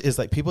 brunch is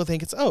like, people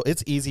think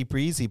it's easy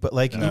breezy, but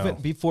like even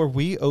before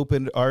we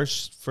opened our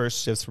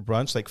first shifts for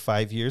brunch, like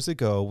 5 years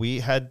ago, we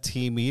had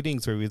team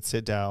meetings where we'd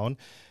sit down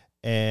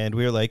and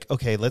we were like,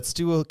 okay, let's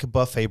do a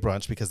buffet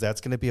brunch, because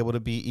that's going to be able to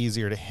be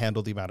easier to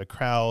handle the amount of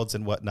crowds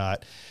and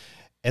whatnot.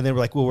 And then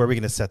we're like, well, where are we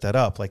going to set that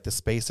up? Like, the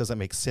space doesn't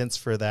make sense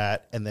for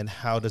that. And then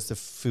how does the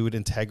food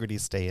integrity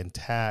stay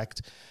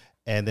intact?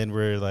 And then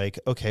we're like,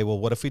 okay, well,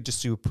 what if we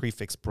just do a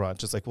prefix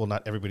brunch? It's like, well,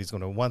 not everybody's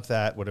going to want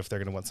that. What if they're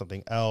going to want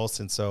something else?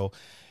 And so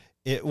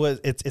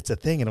it's a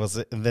thing.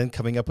 And then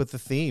coming up with the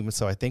theme.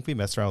 So I think we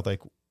messed around with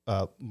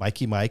like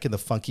Mikey Mike and the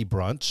funky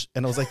brunch.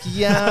 And I was like,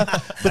 yeah,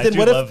 but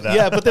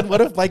then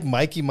what if like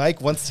Mikey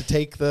Mike wants to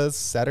take the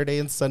Saturday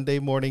and Sunday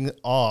morning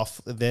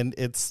off? Then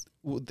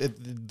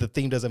the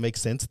theme doesn't make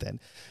sense then.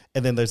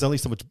 And then there's only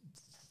so much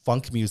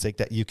funk music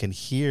that you can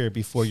hear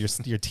before your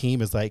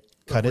team is like,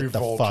 cut it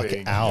the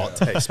fuck out.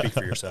 Hey, speak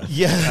for yourself.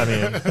 Yeah, I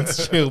mean,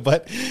 that's true.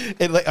 But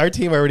like, our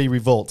team already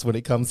revolts when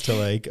it comes to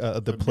like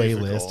the playlist.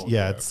 Musical,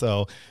 yeah,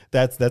 so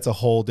that's a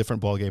whole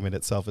different ballgame in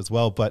itself as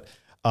well. But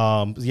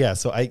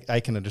so I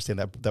can understand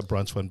that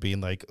brunch one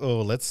being like,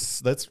 oh,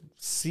 let's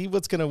see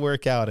what's gonna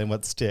work out and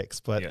what sticks.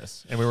 But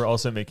yes, and we were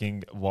also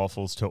making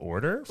waffles to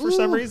order for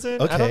some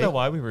reason. Okay. I don't know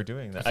why we were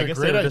doing that. That's I a guess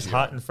great they were just idea.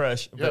 hot and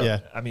fresh. But Yeah.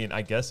 I mean,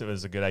 I guess it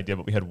was a good idea,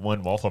 but we had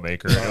 1 waffle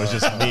maker, and it was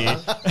just me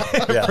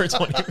for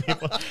 20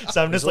 people.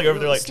 So I'm just like over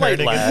there, like Slight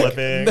turning lag. and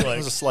flipping. There Like,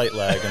 was a slight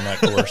lag in that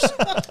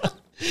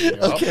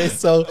course. okay,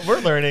 so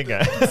we're learning,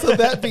 guys. so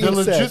that being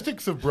The said,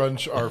 logistics of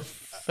brunch are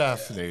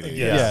fascinating.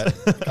 Yeah.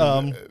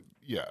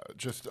 Yeah,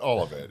 just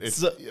all of it.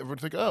 It's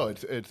everyone's like, oh,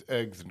 it's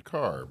eggs and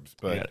carbs,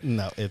 but Yeah.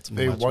 no, it's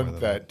they much more want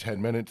than that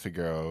 10 minutes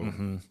ago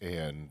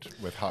and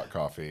with hot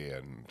coffee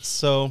and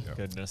So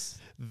Goodness.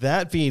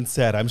 that being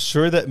said, I'm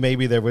sure that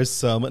maybe there was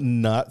some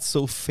not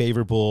so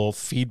favorable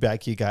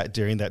feedback you got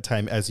during that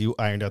time as you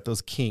ironed out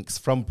those kinks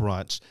from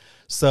brunch.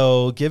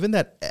 So given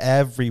that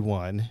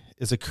everyone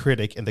is a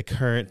critic in the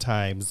current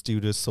times due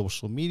to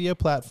social media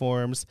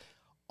platforms,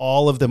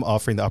 all of them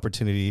offering the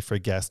opportunity for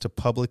guests to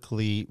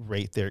publicly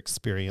rate their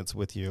experience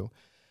with you,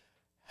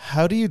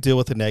 how do you deal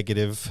with the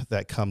negative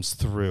that comes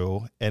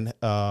through? And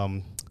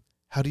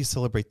how do you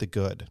celebrate the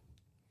good?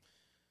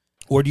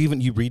 Or do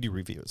you read your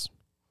reviews?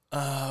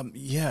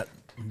 Yeah,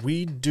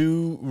 we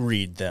do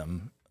read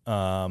them.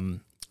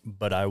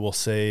 But I will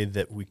say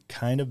that we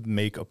kind of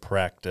make a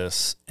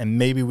practice, and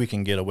maybe we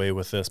can get away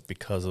with this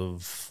because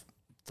of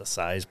the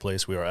size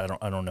place we are.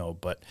 I don't know,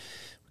 but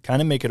we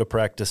kind of make it a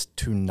practice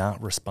to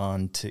not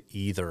respond to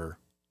either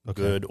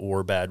good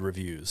or bad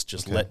reviews.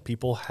 Just let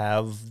people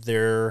have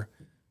their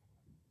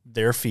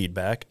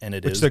feedback, and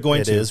it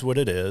is what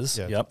it is.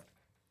 Yeah. Yep.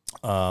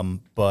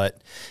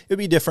 But it'd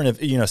be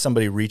different if,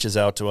 somebody reaches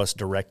out to us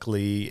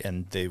directly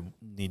and they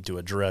need to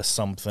address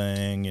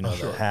something,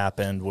 that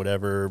happened,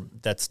 whatever.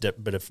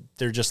 But if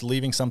they're just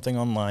leaving something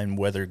online,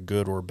 whether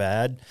good or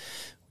bad,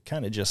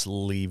 kind of just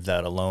leave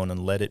that alone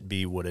and let it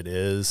be what it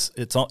is.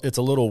 It's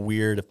a little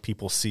weird if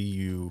people see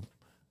you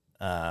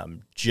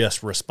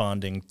just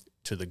responding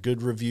to the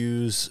good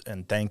reviews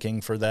and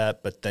thanking for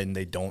that, but then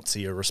they don't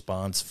see a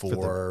response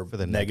for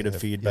the negative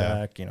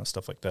feedback,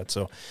 stuff like that.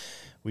 So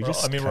we're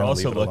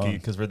also lucky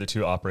because we're the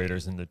 2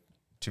 operators and the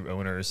 2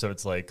 owners. So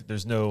it's like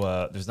there's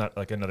not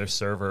like another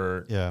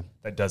server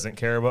that doesn't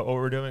care about what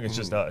we're doing. It's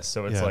just us.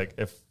 So it's like,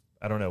 if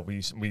I don't know,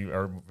 we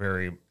are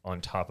very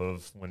on top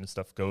of when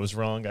stuff goes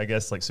wrong, I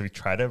guess. Like, so we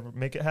try to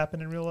make it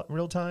happen in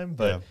real time.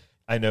 But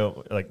I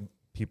know, like,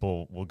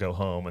 people will go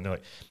home and they're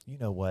like, you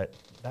know what,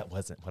 that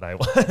wasn't what I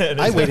wanted.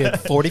 I waited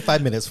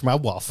 45 minutes for my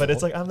waffle. But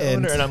it's like, I'm the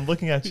owner and I'm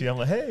looking at you. I'm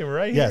like, hey, we're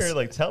right here.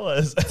 Like, tell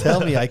us.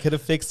 Tell me, I could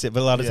have fixed it. But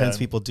a lot of times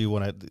people do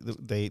want to,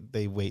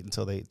 they wait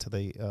until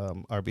they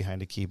are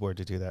behind a keyboard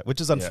to do that,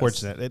 which is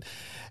unfortunate.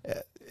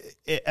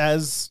 It,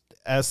 as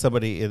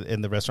somebody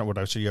in the restaurant world,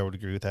 I'm sure you would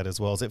agree with that as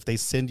well, is if they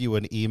send you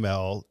an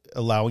email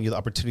allowing you the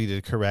opportunity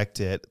to correct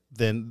it,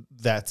 then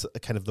that's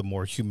kind of the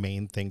more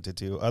humane thing to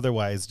do.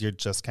 Otherwise, you're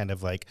just kind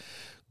of like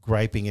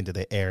griping into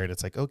the air, and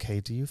it's like, okay,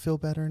 do you feel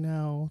better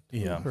now? Who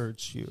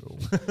hurt you?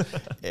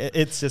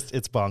 It's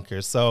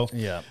bonkers. So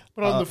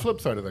But on the flip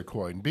side of that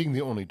coin, being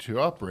the only 2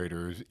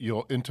 operators,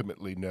 you'll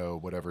intimately know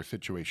whatever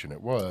situation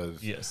it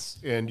was. Yes.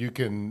 And you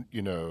can,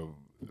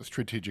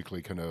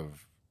 strategically kind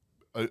of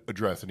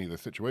address any of the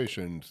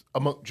situations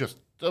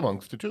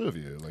amongst the 2 of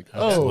you. Like,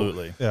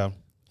 absolutely.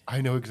 I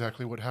know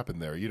exactly what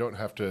happened there. You don't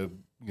have to,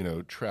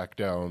 track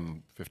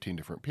down 15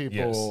 different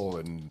people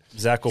and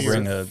Zach will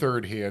bring a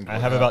third hand. I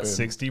have about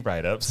 60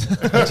 write-ups.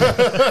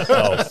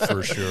 Oh,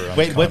 for sure.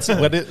 Wait,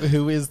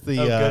 who is the?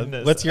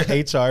 goodness. What's your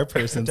HR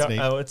person's name?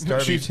 Oh, it's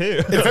Darby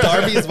too. It's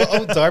Darby as well.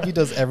 Oh, Darby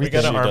does We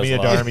everything. got an army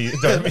of Darby.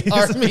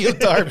 Army of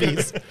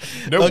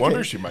Darbies. No Okay.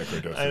 wonder she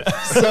microdoses.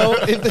 So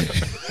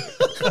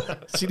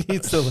if she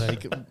needs to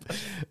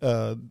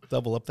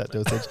double up that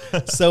dosage.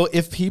 So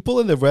if people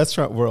in the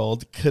restaurant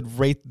world could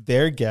rate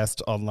their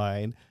guest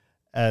online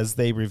as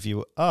they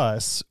review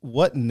us,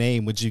 what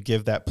name would you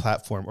give that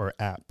platform or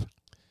app?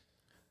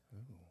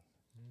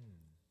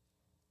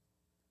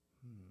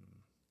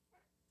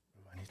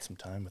 I need some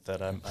time with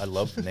that. I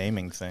love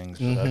naming things,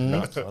 but I've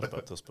not thought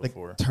about this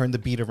before. Like turn the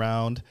beat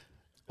around,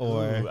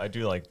 or Ooh, I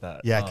do like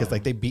that. yeah, because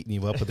like they beating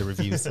you up with the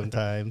reviews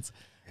sometimes.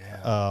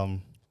 Yeah.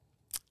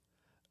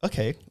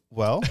 Okay,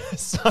 well,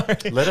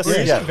 Sorry. Let us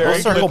We're we'll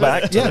very circle quickly-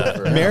 back to yeah, that.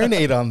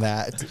 marinate on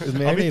that. I'll be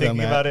Marinate on thinking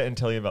that. about it and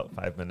tell you about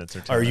 5 minutes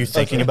or 10 Are you minutes.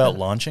 thinking about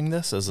launching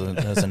this as an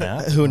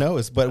app? Who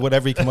knows? But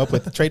whatever you come up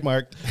with,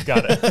 trademark.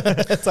 Got it.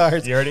 That's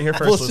ours. You heard it here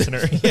We'll first, see.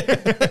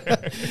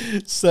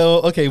 listener.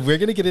 So, okay, we're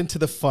gonna get into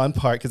the fun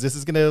part because this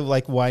is gonna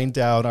like wind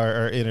down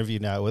our interview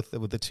now with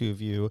the two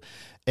of you,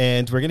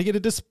 and we're gonna get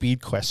into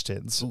speed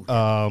questions.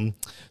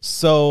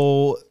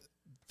 So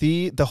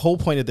the whole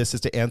point of this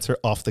is to answer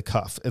off the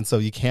cuff, and so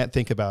you can't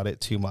think about it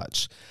too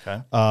much.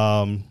 Okay.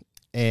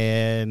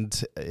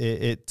 And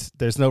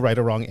there's no right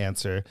or wrong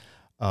answer.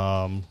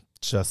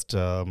 Let's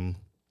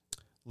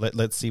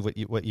see what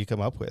you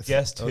come up with.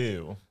 Guess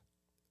who?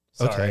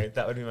 Sorry, Okay.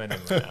 that would be my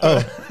name right now.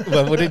 Oh,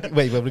 well, what would it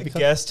become?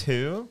 Guessed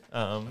who?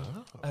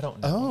 I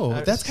don't know. Oh,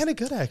 I that's just- kind of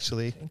good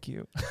actually. Thank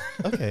you.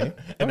 Okay.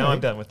 And now All I'm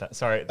right. done with that.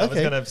 Sorry, that was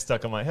Okay. gonna have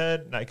stuck on my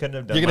head, and I couldn't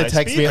have done. You're gonna my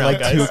text speed me at round,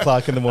 like guys.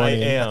 2:00 in the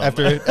morning am.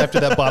 after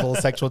that bottle of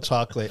sexual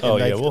chocolate. Oh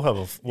and yeah, we'll have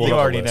a. We'll You have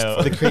a already list.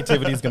 know. the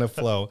creativity is gonna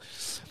flow.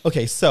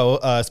 Okay, so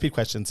speed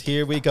questions.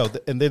 Here we go,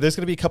 and there's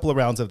gonna be a couple of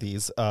rounds of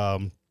these.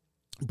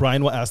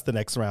 Brian will ask the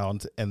next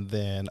round, and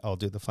then I'll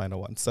do the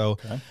final one. So,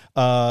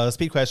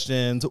 speed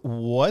questions.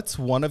 What's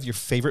one of your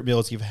favorite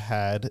meals you've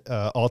had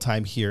all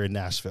time here in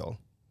Nashville?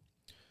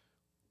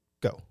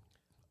 Go.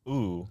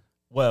 Ooh.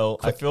 Well,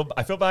 I feel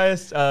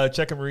biased.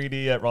 Check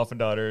Maridi at Rolf and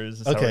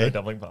Daughters. Okay. Sourdough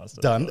dumpling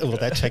pasta. Done. Well,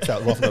 that checks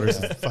out. Rolf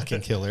Motors is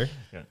fucking killer.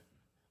 Yeah.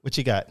 What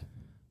you got?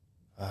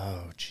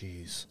 Oh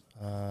jeez.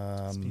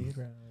 Speed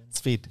round.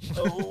 Speed.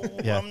 Oh,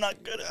 Yeah. I'm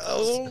not good.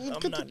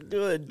 I'm not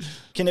good.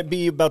 Can it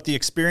be about the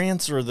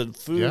experience or the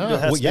food? Yeah. It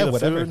has to be the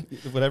whatever.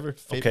 food? Whatever.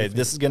 Okay,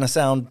 this is gonna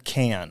sound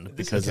canned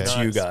because is it's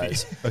not you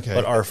guys. Okay.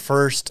 But our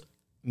first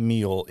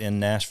meal in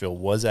Nashville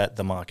was at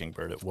the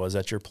Mockingbird. It was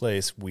at your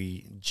place.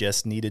 We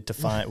just needed to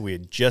find. We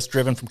had just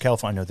driven from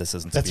California. I know this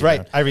isn't. That's speed right.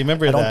 round. I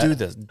remember I that. don't do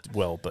this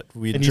well, but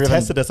we had And you driven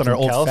tested us on our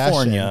from old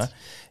California. fashioned.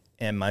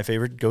 And my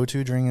favorite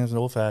go-to drink is an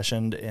old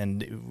fashioned,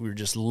 and we were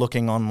just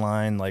looking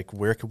online, like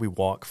where could we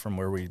walk from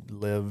where we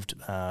lived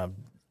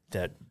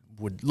that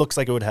looks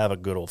like it would have a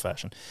good old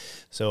fashioned.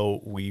 So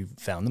we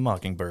found the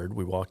Mockingbird.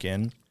 We walk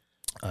in.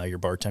 Your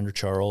bartender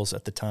Charles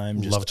at the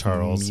time just Love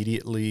Charles.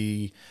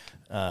 immediately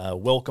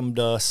welcomed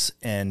us,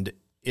 and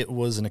it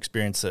was an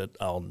experience that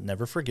I'll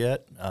never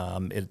forget.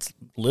 It's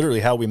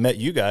literally how we met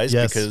you guys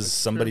Yes. because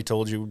somebody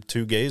told you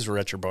two gays were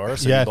at your bar,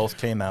 so Yeah. you both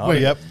came out.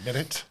 Wait, yep.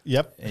 Minute.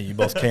 Yep. And you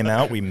both came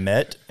out, we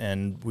met,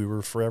 and we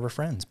were forever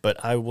friends.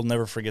 But I will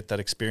never forget that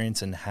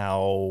experience and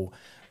how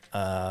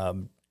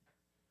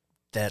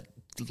that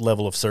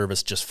level of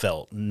service just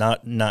felt.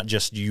 Not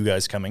just you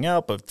guys coming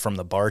out, but from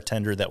the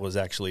bartender that was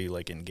actually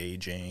like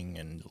engaging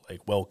and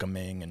like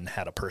welcoming and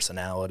had a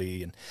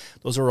personality. And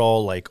those are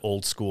all like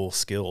old school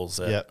skills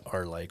that Yep.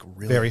 are like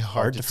really Very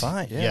hard to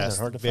find. Yeah, yes.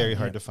 they're hard to very find.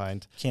 hard Yeah. to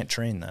find. Can't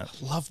train that.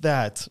 Love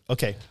that.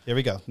 Okay. Here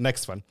we go.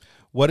 Next one.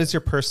 What is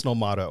your personal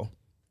motto?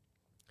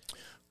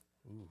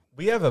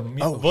 We have a.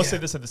 Oh, we'll yeah. say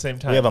this at the same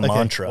time. We have a Okay.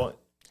 mantra. One,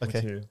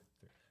 Okay. two.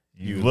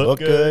 You look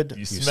good.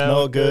 You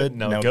smell good.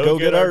 Now go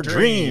get our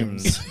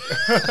dreams.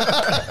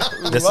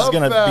 This is Love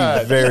going to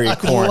that. be very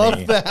corny.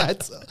 Love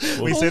that.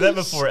 We say that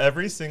before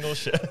every single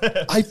show.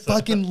 I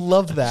fucking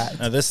love that.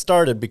 Now, this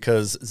started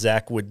because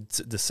Zach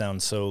this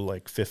sounds so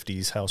like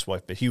 50s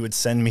housewife, but he would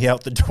send me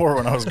out the door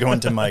when I was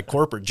going to my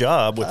corporate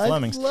job with I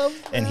Fleming's. love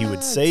And he would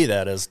that. say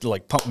that as to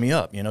like pump me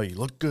up. You know, you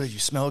look good, you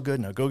smell good,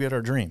 now go get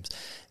our dreams.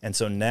 And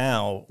so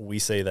now we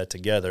say that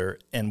together.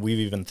 And we've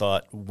even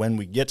thought when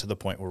we get to the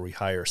point where we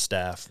hire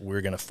staff, we're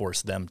going to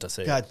force them to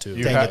say God it too.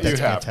 You dang ha- it, that's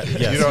you have to. fantastic.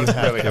 You Yes, don't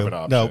have really to. have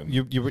an No, option.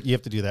 you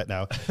have to do that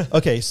now.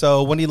 Okay,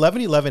 so when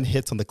 11:11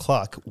 hits on the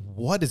clock,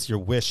 what is your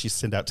wish you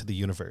send out to the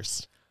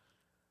universe?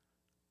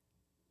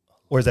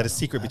 Or is that a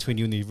secret between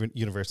you and the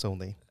universe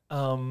only?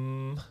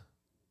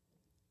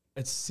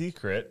 It's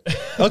secret.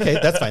 Okay,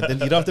 that's fine. Then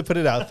you don't have to put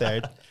it out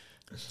there.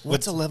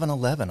 What's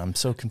 11:11? I'm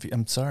so confused.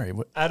 I'm sorry.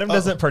 What? Adam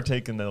doesn't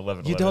partake in the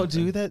 11. You don't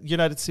do that? You're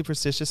not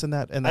superstitious in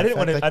that? And I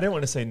didn't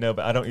want to say no,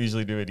 but I don't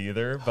usually do it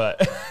either.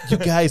 But You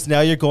guys,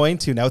 now you're going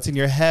to. Now it's in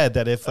your head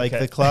that if like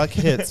Okay. the clock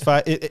hits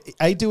five,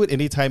 I do it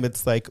anytime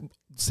it's like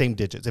same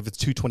digits. If it's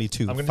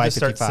 222, I'm going to just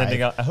start 555.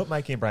 sending out. I hope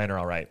Mikey and Brian are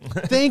all right.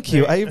 Thank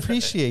you. I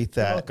appreciate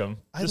that. You're welcome.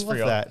 I Just for love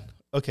y'all. that.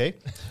 Okay.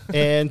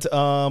 And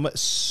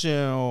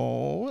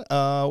so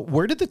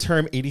where did the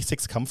term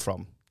 86 come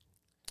from?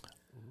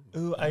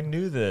 Ooh, I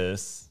knew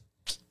this.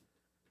 We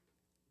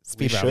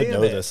Speed round. should know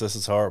Damn it. this. This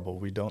is horrible.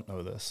 We don't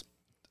know this.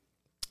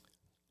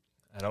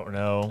 I don't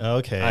know.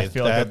 Okay. I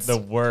feel like I'm the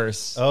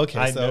worst. Okay,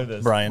 I so know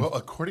this. Brian. Well,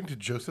 according to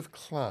Joseph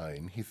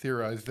Klein, he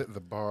theorized that the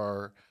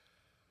bar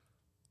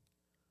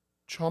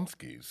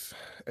Chomsky's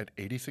at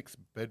 86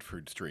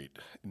 Bedford Street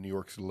in New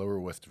York's Lower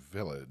West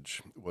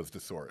Village was the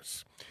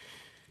source.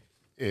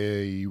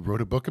 He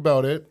wrote a book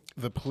about it.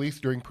 The police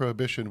during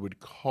Prohibition would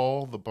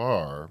call the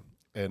bar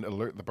and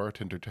alert the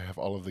bartender to have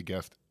all of the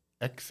guests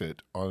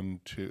exit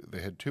onto.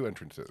 They had two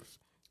entrances.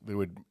 They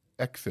would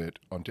exit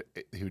onto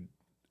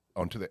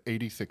the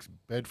 86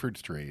 Bedford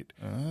Street,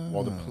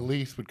 while the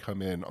police would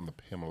come in on the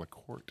Pamela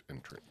Court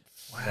entrance.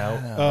 Now,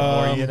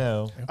 the more you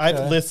know. I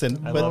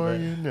listen, I but love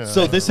it. You know.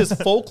 so this is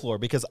folklore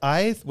because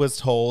I was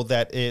told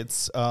that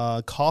it's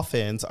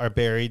coffins are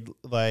buried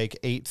like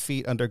 8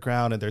 feet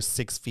underground and they're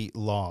 6 feet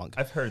long.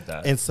 I've heard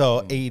that. And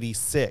so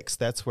 86,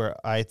 that's where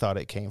I thought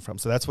it came from.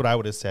 So that's what I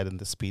would have said in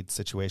the speed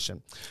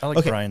situation. I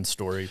like Brian's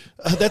story.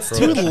 That's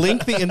too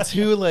lengthy and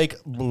too like,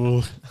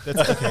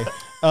 that's okay.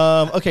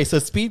 Okay, so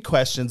speed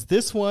questions.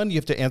 This one you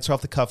have to answer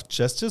off the cuff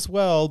just as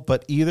well,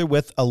 but either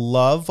with a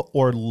love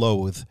or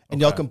loathe. And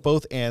y'all can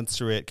both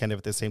answer it kind of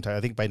at the same time.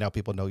 I think by now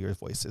people know your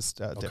voice is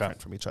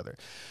different from each other.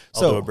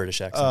 I'll do a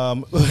British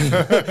accent.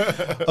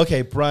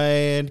 Okay,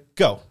 Brian,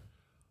 go.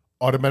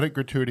 Automatic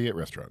gratuity at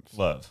restaurants.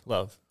 Love.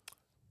 Love.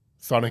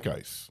 Sonic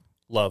Ice.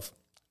 Love.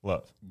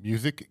 Love.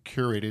 Music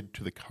curated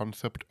to the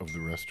concept of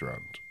the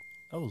restaurant.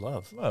 Oh,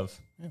 love. Love.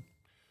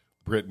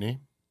 Britney.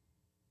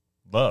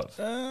 Love.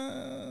 I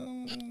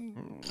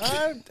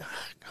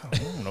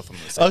don't know if I'm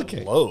going to say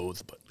Okay.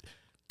 loathe, but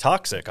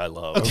toxic I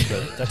love.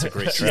 Okay. That's a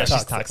great track.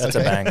 she's toxic. That's a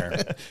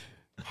banger.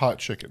 Hot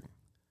chicken.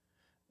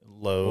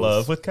 Loathe.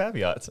 Love with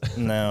caveats.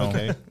 No.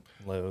 Okay.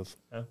 Loathe.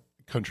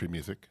 Country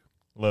music.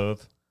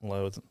 Loathe.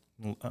 Loathe.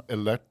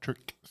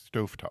 Electric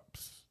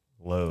stovetops.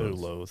 Oh, Loathe.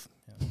 loathe.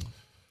 Yeah.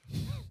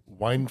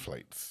 Wine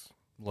flights.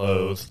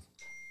 Loathe.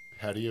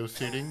 Patio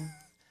seating.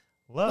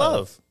 Love.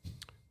 Love.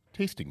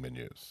 Tasting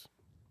menus.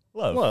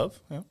 Love. Love.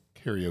 Yeah.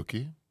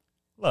 Karaoke.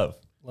 Love.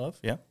 Love.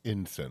 Yeah.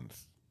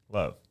 Incense.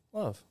 Love.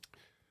 Love.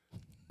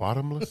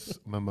 Bottomless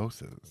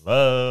mimosas.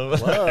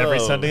 Love. Every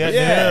Sunday at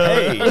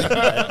yeah. noon. Hey,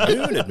 at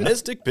noon at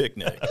Mystic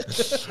Picnic.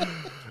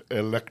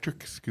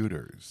 Electric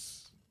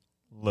scooters.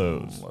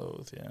 Loathe.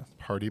 Loathe. Yeah.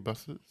 Party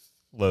buses.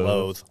 Loathe.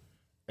 Loathe.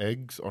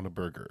 Eggs on a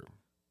burger.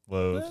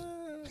 Loathe.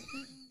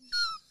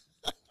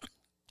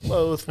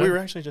 Loathe. We were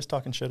actually just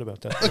talking shit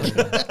about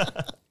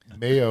that.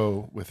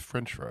 Mayo with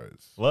french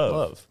fries. Love.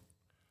 Love.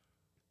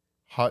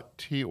 Hot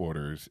tea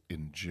orders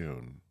in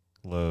June.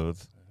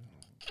 Loathe.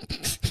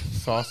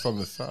 Sauce on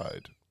the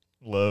side.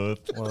 Loathe.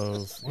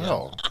 Loathe.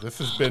 Well, this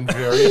has been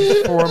very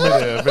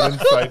informative and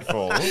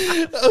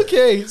insightful.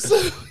 Okay, so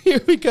here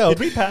we go. Did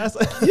we pass?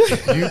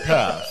 You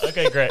passed.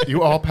 Okay, great.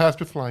 You all passed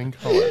with flying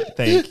color.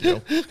 Thank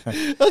you.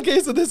 Okay,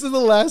 so this is the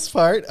last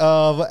part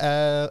of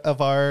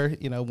our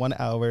 1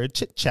 hour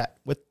chit chat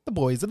with the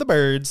boys and the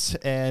birds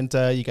and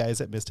you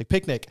guys at Mystic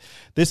Picnic.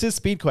 This is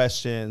speed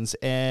questions,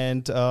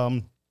 and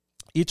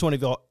each one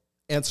of y'all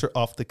answer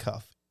off the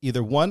cuff,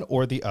 either one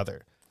or the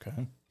other. Okay.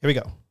 Here we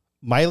go.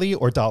 Miley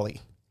or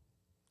Dolly?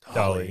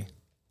 Dolly.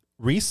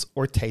 Reese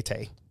or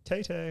Tay-Tay?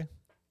 Tay-Tay.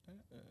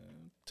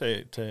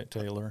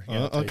 Taylor.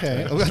 Yeah,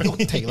 Okay.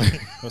 Tay-Tay. Taylor.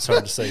 It's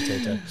hard to say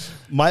Tay-Tay.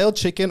 Mild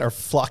chicken or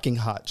flocking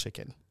hot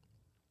chicken?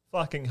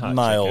 Flocking hot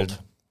Mild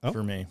chicken. Oh.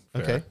 for me.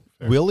 Okay.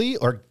 Willie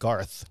or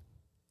Garth?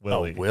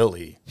 Willie. Oh,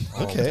 Willie.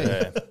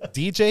 Okay.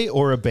 DJ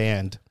or a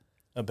band?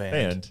 A band.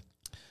 Band.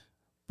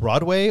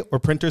 Broadway or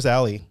Printer's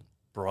Alley?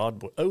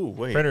 Broadway. Oh,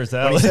 wait. Printer's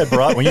When Alley.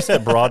 you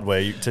said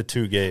Broadway to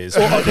two gays.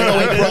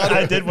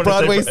 I did want to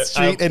Broadway say,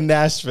 Street in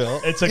Nashville.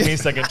 It took me a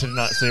second to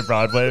not say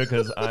Broadway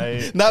because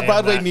I Not am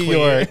Broadway, that New queen.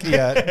 York.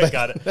 Yeah.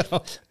 Got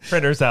it.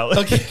 Printer's Alley.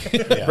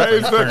 Yeah,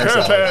 Raise the Printer's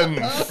Alley.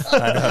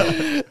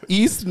 curtains.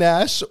 East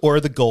Nash or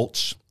the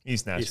Gulch? East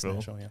East Nashville.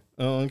 Nashville,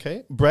 yeah.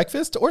 Okay.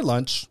 Breakfast or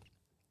lunch?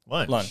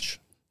 Lunch.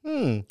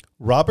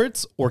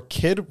 Roberts or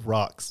Kid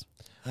Rocks?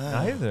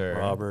 Neither.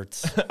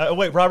 Roberts.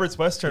 Wait, Robert's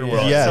Western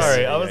World. Yes.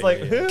 Sorry, Yeah, I was yeah, like,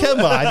 yeah. who?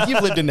 Come on.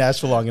 You've lived in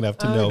Nashville long enough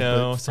to I know.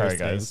 know. the Sorry, first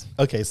guys. names.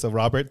 Okay, so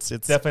Roberts,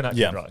 it's Definitely not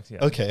Yeah. Kid Rock.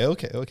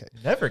 Yeah. Okay.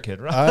 Never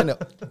Kid Rock. I know.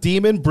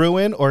 Demon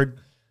Bruin or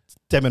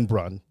Demon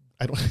Brun?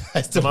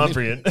 I still don't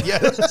even- Demonfrian.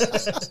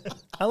 Yeah.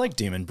 I like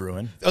Demon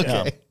Bruin.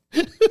 Okay.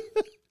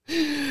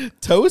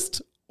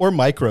 Toast or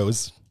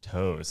micros?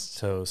 Toast.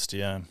 Toast,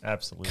 yeah.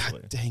 Absolutely.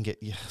 God dang it.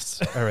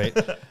 Yes. All right.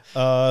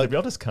 Did we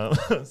all just come?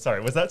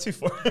 Sorry, was that too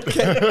far?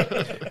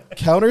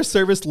 Counter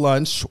service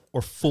lunch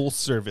or full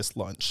service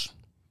lunch?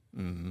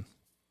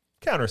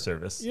 Counter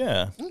service.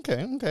 Yeah,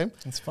 Okay.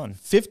 it's fun.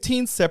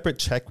 15 separate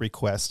check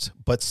requests,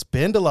 but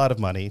spend a lot of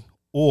money,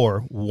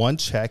 or one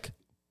check,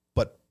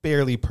 but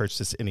barely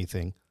purchase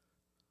anything.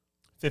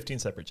 15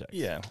 separate checks.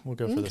 Yeah, we'll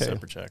go for the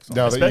separate checks.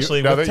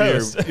 Especially with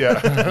toast.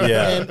 Yeah.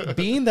 Yeah. And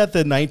being that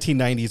the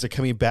 1990s are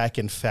coming back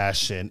in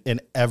fashion in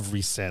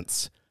every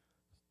sense,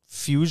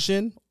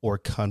 fusion or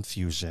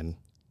confusion?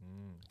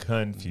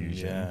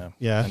 Confusion.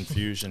 Yeah.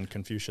 Confusion.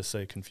 Confucius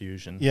say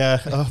confusion. Yeah.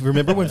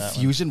 Remember when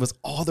fusion was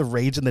all the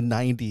rage in the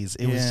 90s?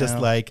 It was just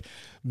like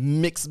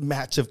mixed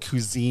match of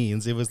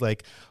cuisines. It was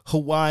like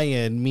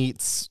Hawaiian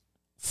meets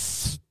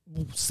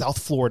South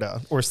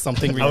Florida or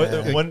something.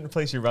 One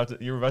place you were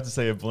about to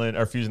say a blend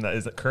or fusion that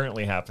is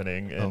currently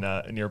happening in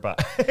nearby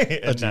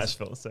in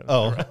Nashville.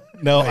 So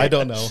no, I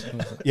don't know.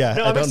 Yeah,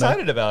 no, I'm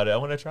excited about it. I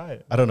want to try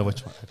it. I don't know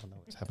which one. I don't know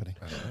what's happening.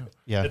 I don't know.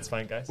 Yeah, It's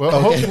fine, guys. Well,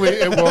 hopefully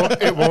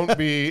it won't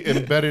be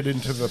embedded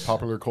into the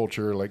popular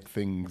culture like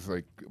things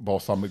like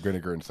balsamic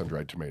vinegar and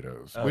sun-dried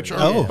tomatoes, which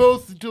are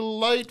both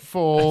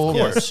delightful, Of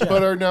course,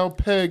 but are now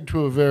pegged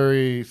to a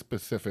very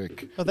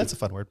specific that's a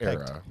fun word.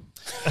 Pegged. era.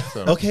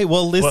 So, Okay,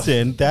 well,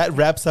 listen, that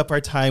wraps up our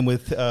time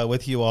with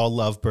you all,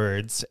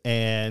 lovebirds,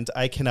 and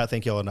I cannot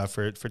thank y'all enough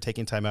for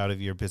taking time out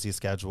of your busy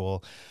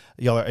schedule.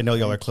 I know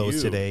y'all are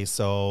closed today,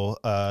 so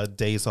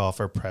days off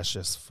are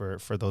precious for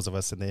those of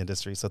us in the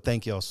industry. So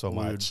thank y'all so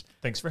much.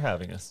 Thanks for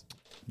having us.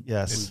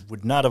 Yes.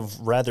 Would not have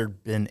rather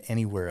been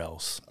anywhere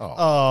else.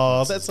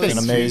 Oh, that's so It's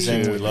been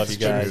amazing. sweet. We love you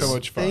It's been guys. so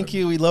much fun. Thank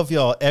you. We love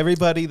y'all.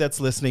 Everybody that's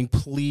listening,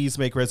 please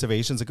make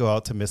reservations to go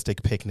out to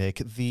Mystic Picnic.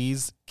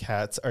 These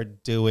cats are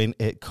doing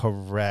it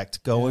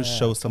correct. Go and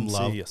show some come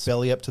love. see us.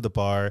 Belly up to the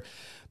bar.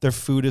 Their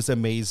food is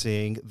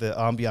amazing. The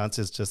ambiance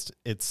is just,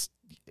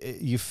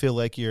 you feel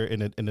like you're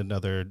in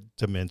another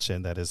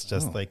dimension that is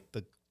just like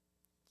the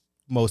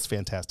most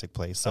fantastic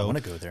place. So I want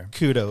to go there.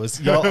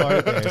 kudos. Y'all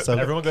are there. So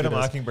Everyone go to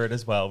kudos. Mockingbird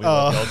as well. We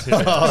love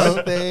y'all too.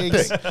 Oh,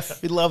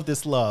 thanks. We love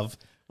this love.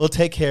 Well,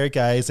 take care,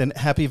 guys, and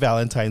happy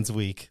Valentine's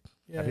week.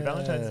 Happy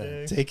Valentine's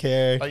Day. Take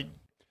care. Bye.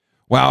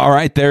 Wow. All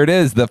right. There it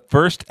is. The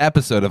first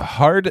episode of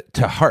Hard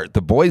to Heart,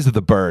 The Boys of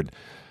the Bird,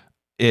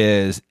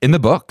 is in the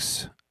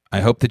books.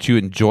 I hope that you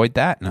enjoyed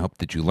that and I hope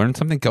that you learned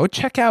something. Go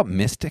check out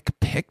Mystic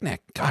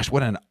Picnic. Gosh,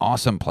 what an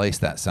awesome place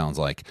that sounds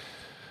like.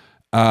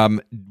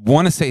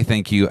 Want to say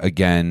thank you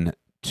again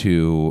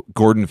to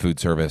Gordon Food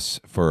Service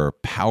for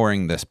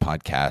powering this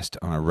podcast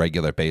on a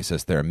regular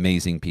basis. They're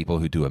amazing people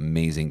who do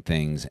amazing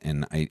things,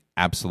 and I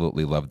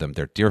absolutely love them.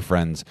 They're dear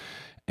friends,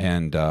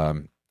 and I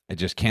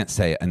just can't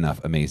say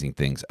enough amazing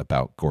things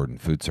about Gordon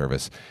Food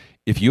Service.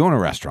 If you own a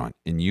restaurant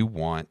and you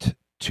want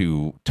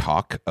to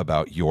talk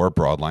about your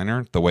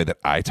broadliner the way that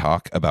I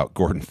talk about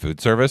Gordon Food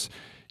Service,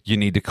 you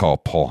need to call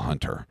Paul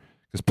Hunter,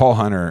 because Paul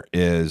Hunter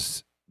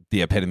is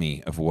the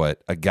epitome of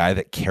what a guy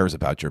that cares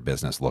about your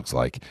business looks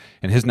like.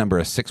 And his number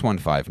is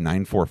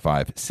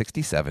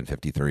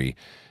 615-945-6753.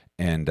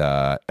 And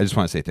I just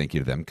want to say thank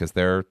you to them because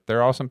they're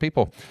awesome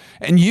people.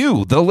 And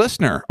you, the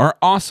listener, are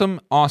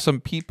awesome,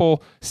 awesome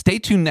people. Stay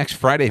tuned next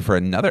Friday for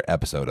another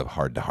episode of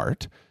Hard to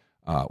Heart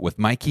with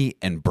Mikey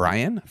and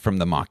Brian from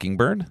the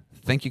Mockingbird.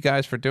 Thank you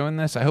guys for doing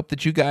this. I hope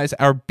that you guys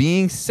are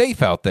being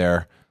safe out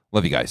there.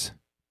 Love you guys.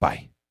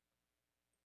 Bye.